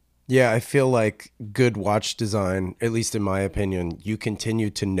on. Yeah, I feel like good watch design, at least in my opinion, you continue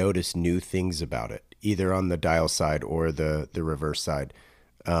to notice new things about it, either on the dial side or the reverse side.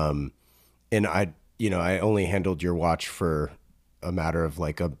 Um, and I only handled your watch for a matter of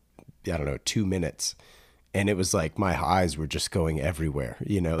like I don't know, 2 minutes, and it was like my eyes were just going everywhere.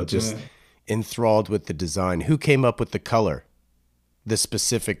 Just Yeah. enthralled with the design. Who came up with the color, the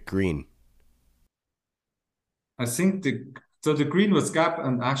specific green? I think the green was Gap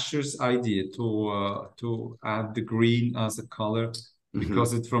and Asher's idea to add the green as a color Mm-hmm.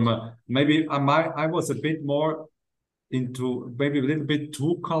 because it's from a maybe I was a bit more into maybe a little bit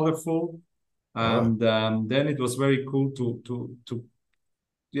too colorful, Oh, and then it was very cool to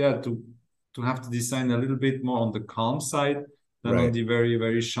yeah to have to design a little bit more on the calm side than on right, the very,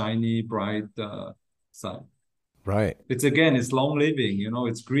 very shiny bright side. right. It's long living,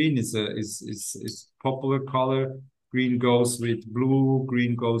 it's green is popular color. Green goes with blue,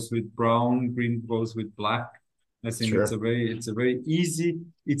 green goes with brown, green goes with black. I think Sure. it's a very easy,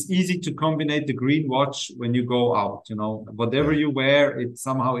 it's easy to combine the green watch when you go out, whatever Yeah. you wear, it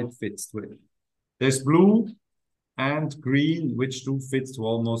fits to it. There's blue and green, which do fits to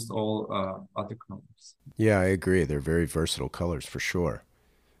almost all other colors. Yeah, I agree. They're very versatile colors for sure.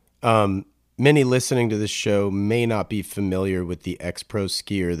 Um, Many listening to this show may not be familiar with the ex-pro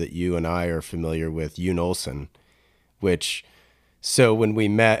skier that you and I are familiar with, Yoon Olsen, which so when we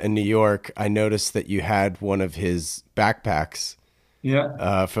met in New York, I noticed that you had one of his backpacks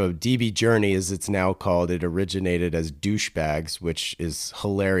Yeah. from DB Journey, as it's now called. It originated as Douchebags, which is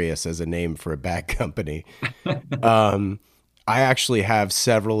hilarious as a name for a bag company. I actually have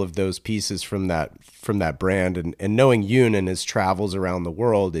several of those pieces from that brand, and knowing Yoon and his travels around the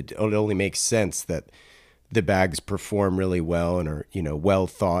world, it only makes sense that the bags perform really well and are well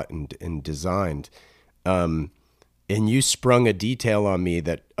thought and designed. And you sprung a detail on me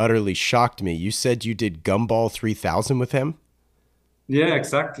that utterly shocked me. You said you did Gumball 3000 with him. Yeah,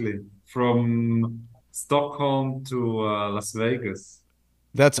 exactly. From Stockholm to Las Vegas.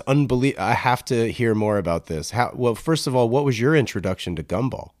 That's unbelievable. I have to hear more about this. How? Well, first of all, what was your introduction to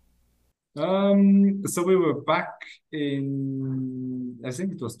Gumball? So we were back in, I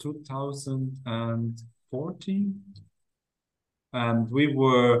think it was 2014, and we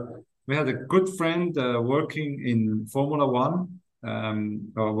had a good friend working in Formula One,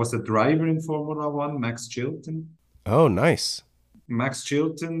 or was a driver in Formula One, Max Chilton. Oh, nice. Max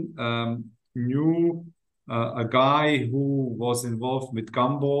Chilton knew a guy who was involved with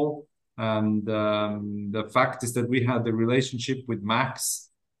Gumball, and the fact is that we had a relationship with Max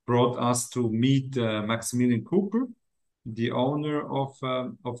brought us to meet Maximilian Cooper, the owner of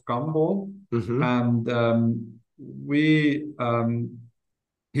Gumball, Mm-hmm. and we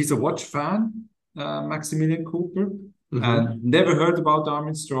he's a watch fan, Maximilian Cooper, Mm-hmm. and never heard about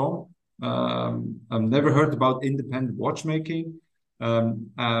Armin Strong. I've never heard about independent watchmaking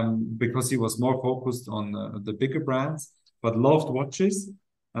because he was more focused on the bigger brands, but loved watches.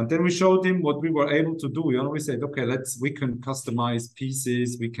 And then we showed him what we were able to do. We said, okay, we can customize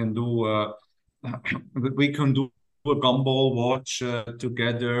pieces. We can do a gumball watch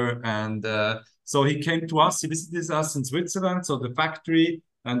together. And so he came to us. He visited us in Switzerland, so the factory.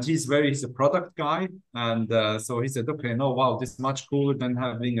 And he's a product guy. And so he said, okay, no, wow, this is much cooler than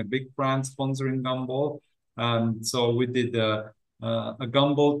having a big brand sponsoring gumball. So we did a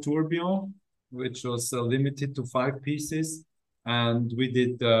gumball tourbillon, which was limited to 5 pieces. And we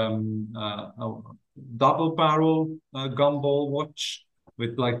did a double barrel gumball watch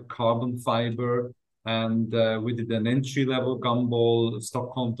with like carbon fiber. and we did an entry level gumball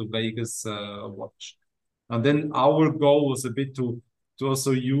Stockholm to Vegas watch. And then our goal was a bit to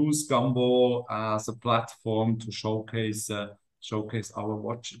also use Gumball as a platform to showcase our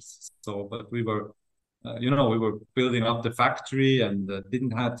watches. So, but we were, we were building up the factory and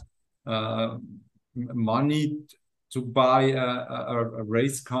didn't had uh, money to buy a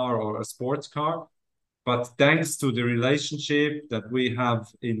race car or a sports car. But thanks to the relationship that we have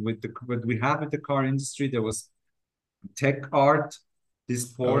in with the what we have with the car industry, there was Tech Art,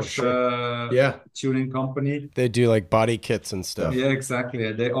 this Oh, sure. Yeah. tuning company. They do like body kits and stuff. Yeah,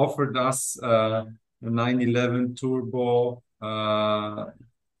 exactly. They offered us a 911 Turbo,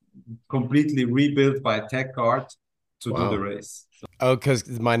 completely rebuilt by Tech Art to do the Wow. race. Oh, because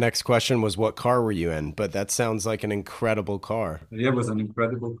my next question was what car were you in? But that sounds like an incredible car. Yeah, it was an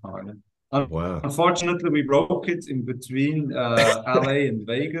incredible car. Yeah. Wow. Unfortunately, we broke it in between LA and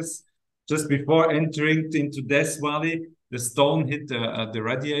Vegas. Just before entering into Death Valley, the stone hit the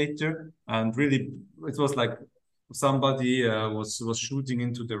radiator, and really, it was like somebody was shooting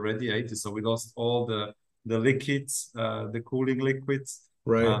into the radiator. So we lost all the liquids, the cooling liquids,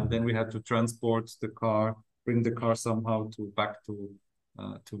 Right. and then we had to transport the car, bring the car somehow to back to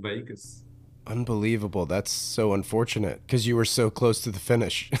Vegas. Unbelievable. That's so unfortunate because you were so close to the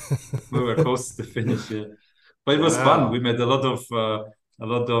finish. We were close to the finish, yeah. But it was fun. We Wow. met a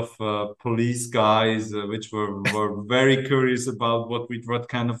lot of police guys, which were very curious about what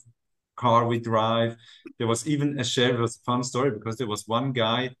kind of car we drive. There was even it was a fun story because there was one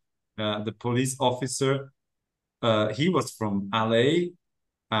guy, the police officer. He was from LA,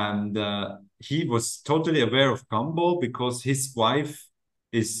 and he was totally aware of Gumball because his wife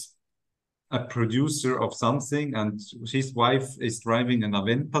is a producer of something, and his wife is driving an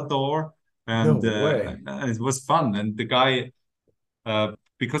Aventador, No and it was fun. And the guy,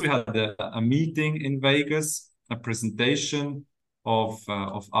 because we had a meeting in Vegas, a presentation of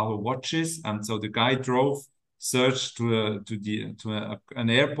our watches, and so the guy drove, searched an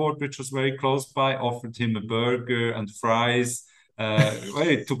airport which was very close by, offered him a burger and fries. Well,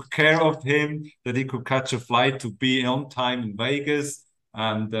 it took care of him that he could catch a flight to be on time in Vegas,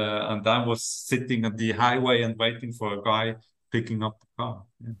 and I was sitting at the highway and waiting for a guy picking up the car.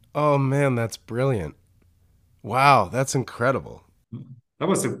 Yeah. Oh man, that's brilliant. Wow, that's incredible. That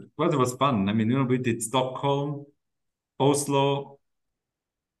was fun. I mean, we did Stockholm, Oslo,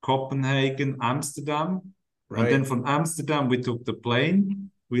 Copenhagen, Amsterdam, and then Right. from Amsterdam we took the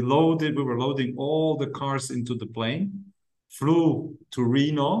plane. We were loading all the cars into the plane, flew to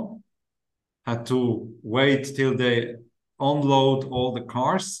Reno, had to wait till they unload all the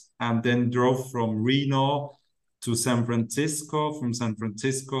cars, and then drove from Reno to San Francisco, from San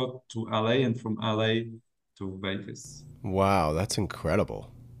Francisco to LA, and from LA to Vegas. Wow, that's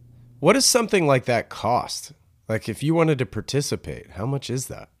incredible. What does something like that cost? Like if you wanted to participate, how much is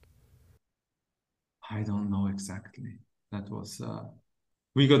that? I don't know exactly. That was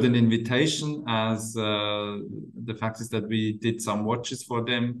we got an invitation as the fact is that we did some watches for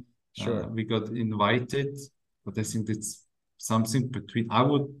them. Sure. We got invited, but I think it's something between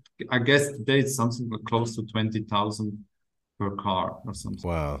I guess today it's something like close to 20,000 per car or something.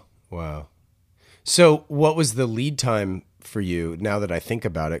 Wow. Wow. So, what was the lead time for you now that I think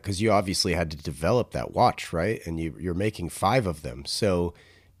about it? Because you obviously had to develop that watch, right? And you're making five of them. So,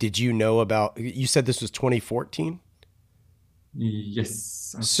 did you know about, you said this was 2014?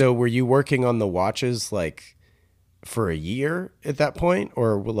 Yes, I So, were you working on the watches like for a year at that point?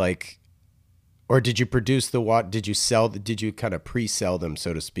 Or did you produce the watch? Did you kind of pre sell them,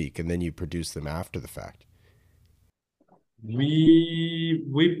 so to speak, and then you produce them after the fact?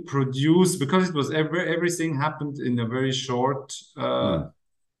 we produced because it was everything happened in a very short Hmm.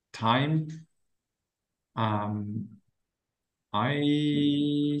 time. Um,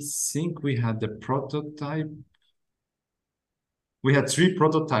 I think we had the prototype. We had three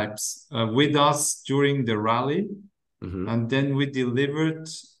prototypes with us during the rally, Hmm. and then we delivered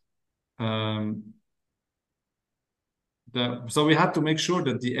um, so we had to make sure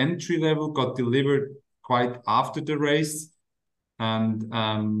that the entry level got delivered quite after the race, and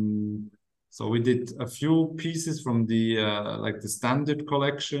so we did a few pieces from the like the standard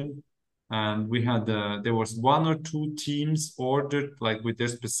collection, and we had there was one or two teams ordered like with their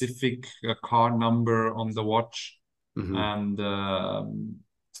specific car number on the watch, Hmm. and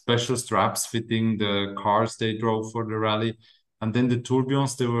special straps fitting the cars they drove for the rally, and then the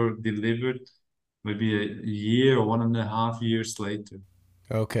tourbillons they were delivered maybe a year or 1.5 years later.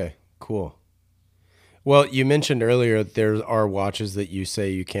 Okay, cool. Well, you mentioned earlier there are watches that you say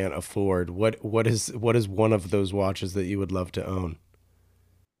you can't afford. What is one of those watches that you would love to own?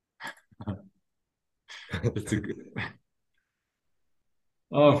 It's a good.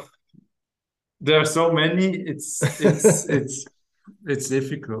 Oh, there are so many. It's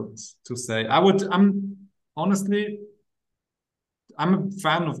difficult to say. I'm honestly, I'm a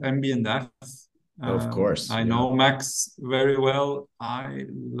fan of MB&F. Of course, I yeah. know Max very well. I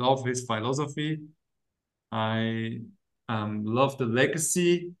love his philosophy. I love the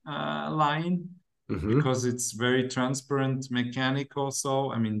Legacy line Hmm. because it's very transparent mechanic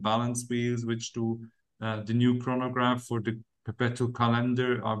also. I mean, balance wheels, which do the new chronograph for the perpetual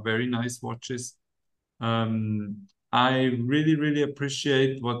calendar are very nice watches. I really, really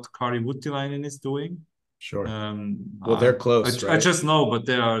appreciate what Kari Voutilainen is doing. Sure. Um, Well, I, they're close, I right? just know, but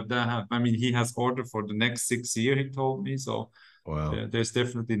they have. I mean, he has ordered for the next 6 years. He told me so. Wow. There's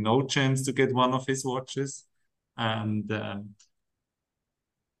definitely no chance to get one of his watches, and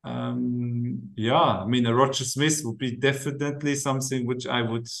yeah, I mean, a Roger Smith would be definitely something which I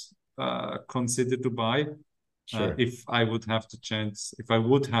would consider to buy Sure. if I would have the chance. If I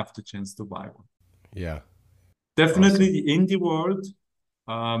would have the chance to buy one, Yeah. definitely Awesome. the indie world.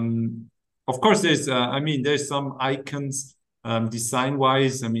 Of course, I mean, there's some icons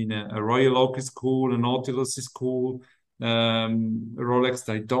design-wise. I mean, a Royal Oak is cool, a Nautilus is cool, a Rolex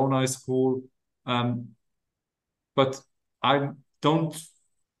Daytona is cool. Um, but I don't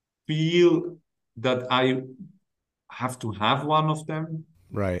feel that I have to have one of them.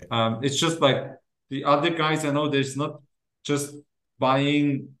 Right. It's just like the other guys I know, there's not just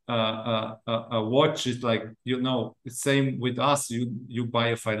buying a watch. It's like, it's same with us. You buy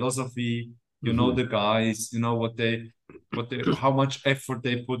a philosophy, you know Hmm. the guys, you know how much effort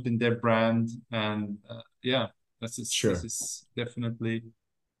they put in their brand. And yeah, this Sure. is definitely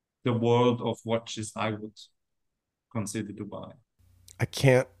the world of watches I would consider to buy. I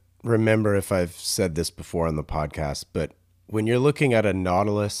can't remember if I've said this before on the podcast, but when you're looking at a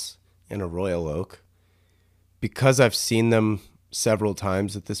Nautilus and a Royal Oak, because I've seen them several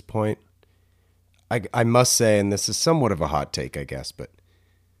times at this point, I must say, and this is somewhat of a hot take, I guess, but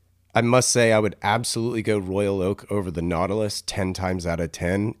I must say I would absolutely go Royal Oak over the Nautilus 10 times out of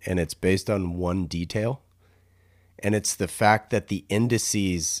 10, and it's based on one detail. And it's the fact that the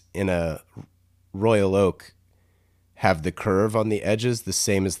indices in a Royal Oak have the curve on the edges the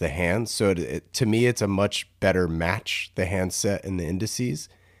same as the hand. So to me, it's a much better match, the handset and the indices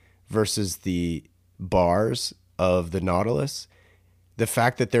versus the bars of the Nautilus. The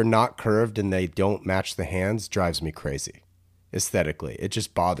fact that they're not curved and they don't match the hands drives me crazy aesthetically. It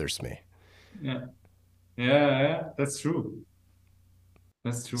just bothers me. Yeah, yeah, that's true.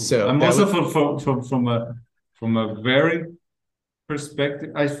 That's true. So I'm that also would, from a wearing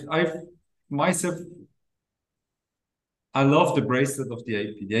perspective. I myself I love the bracelet of the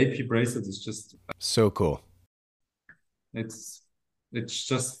AP. The AP bracelet is just so cool. it's it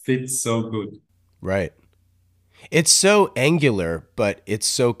just fits so good. Right. It's so angular, but it's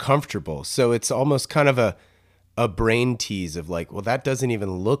so comfortable. So it's almost kind of a brain tease of like, well, that doesn't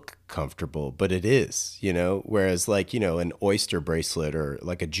even look comfortable, but it is, Whereas like, an oyster bracelet or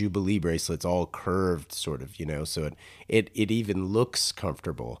like a Jubilee bracelet's all curved sort of, so it even looks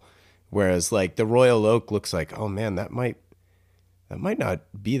comfortable. Whereas like the Royal Oak looks like, oh man, that might not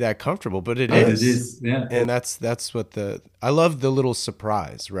be that comfortable, but it But it is. is, yeah. And that's what I love the little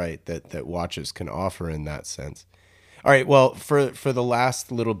surprise, right? That watches can offer in that sense. All right, well, for the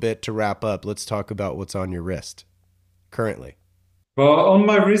last little bit to wrap up, let's talk about what's on your wrist currently. But on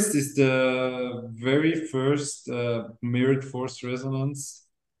my wrist is the very first mirrored force resonance,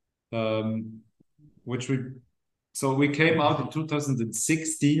 um, which we came out in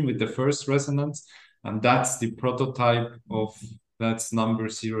 2016 with the first resonance, and that's the prototype of that's number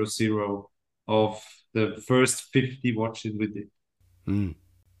 00 of the first 50 watches we did. Mm.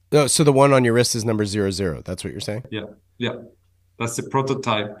 Oh, so the one on your wrist is number 00. That's what you're saying? Yeah, yeah, that's the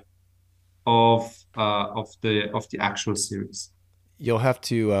prototype of the actual series. You'll have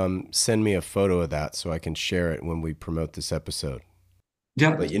to send me a photo of that so I can share it when we promote this episode.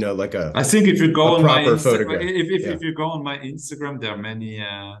 Yeah, Like, like I think if you a go on my proper Instagram, photograph. Yeah. if you go on my Instagram, there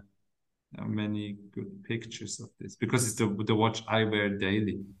are many good pictures of this because it's the watch I wear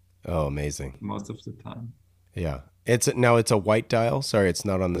daily Oh, amazing. most of the time. Yeah. It's a white dial. Sorry, it's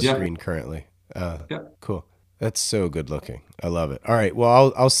not on the Yeah, screen currently. yeah, Cool. That's so good looking. I love it. All right.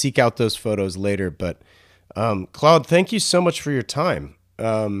 Well, I'll seek out those photos later. But Claude, thank you so much for your time.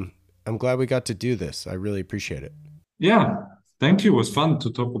 I'm glad we got to do this. I really appreciate it. yeah. Thank you. It was fun to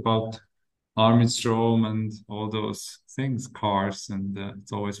talk about Armin Strom and all those things, cars, and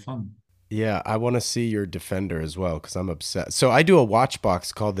it's always fun. Yeah, I want to see your Defender as well because I'm obsessed. So I do a watch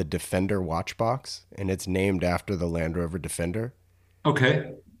box called the Defender Watch Box, and it's named after the Land Rover Defender.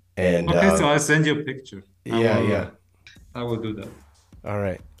 Okay. And Okay, so I'll send you a picture. yeah. I will do that. All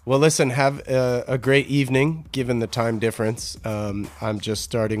right. Well, listen, have a great evening given the time difference. I'm just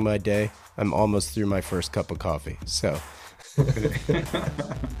starting my day. I'm almost through my first cup of coffee. So,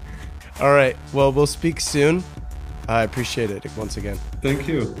 all right. Well, we'll speak soon. I appreciate it once again. Thank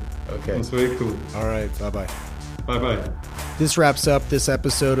you. Okay. That's very cool. All right. Bye-bye. Bye-bye. This wraps up this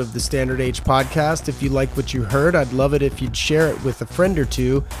episode of the Standard Age podcast. If you like what you heard, I'd love it if you'd share it with a friend or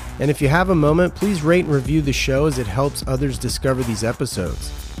two. And if you have a moment, please rate and review the show as it helps others discover these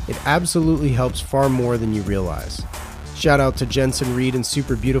episodes. It absolutely helps far more than you realize. Shout out to Jensen Reed and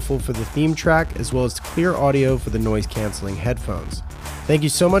Super Beautiful for the theme track, as well as to Clear Audio for the noise-canceling headphones. Thank you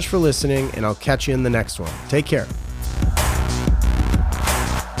so much for listening, and I'll catch you in the next one. Take care.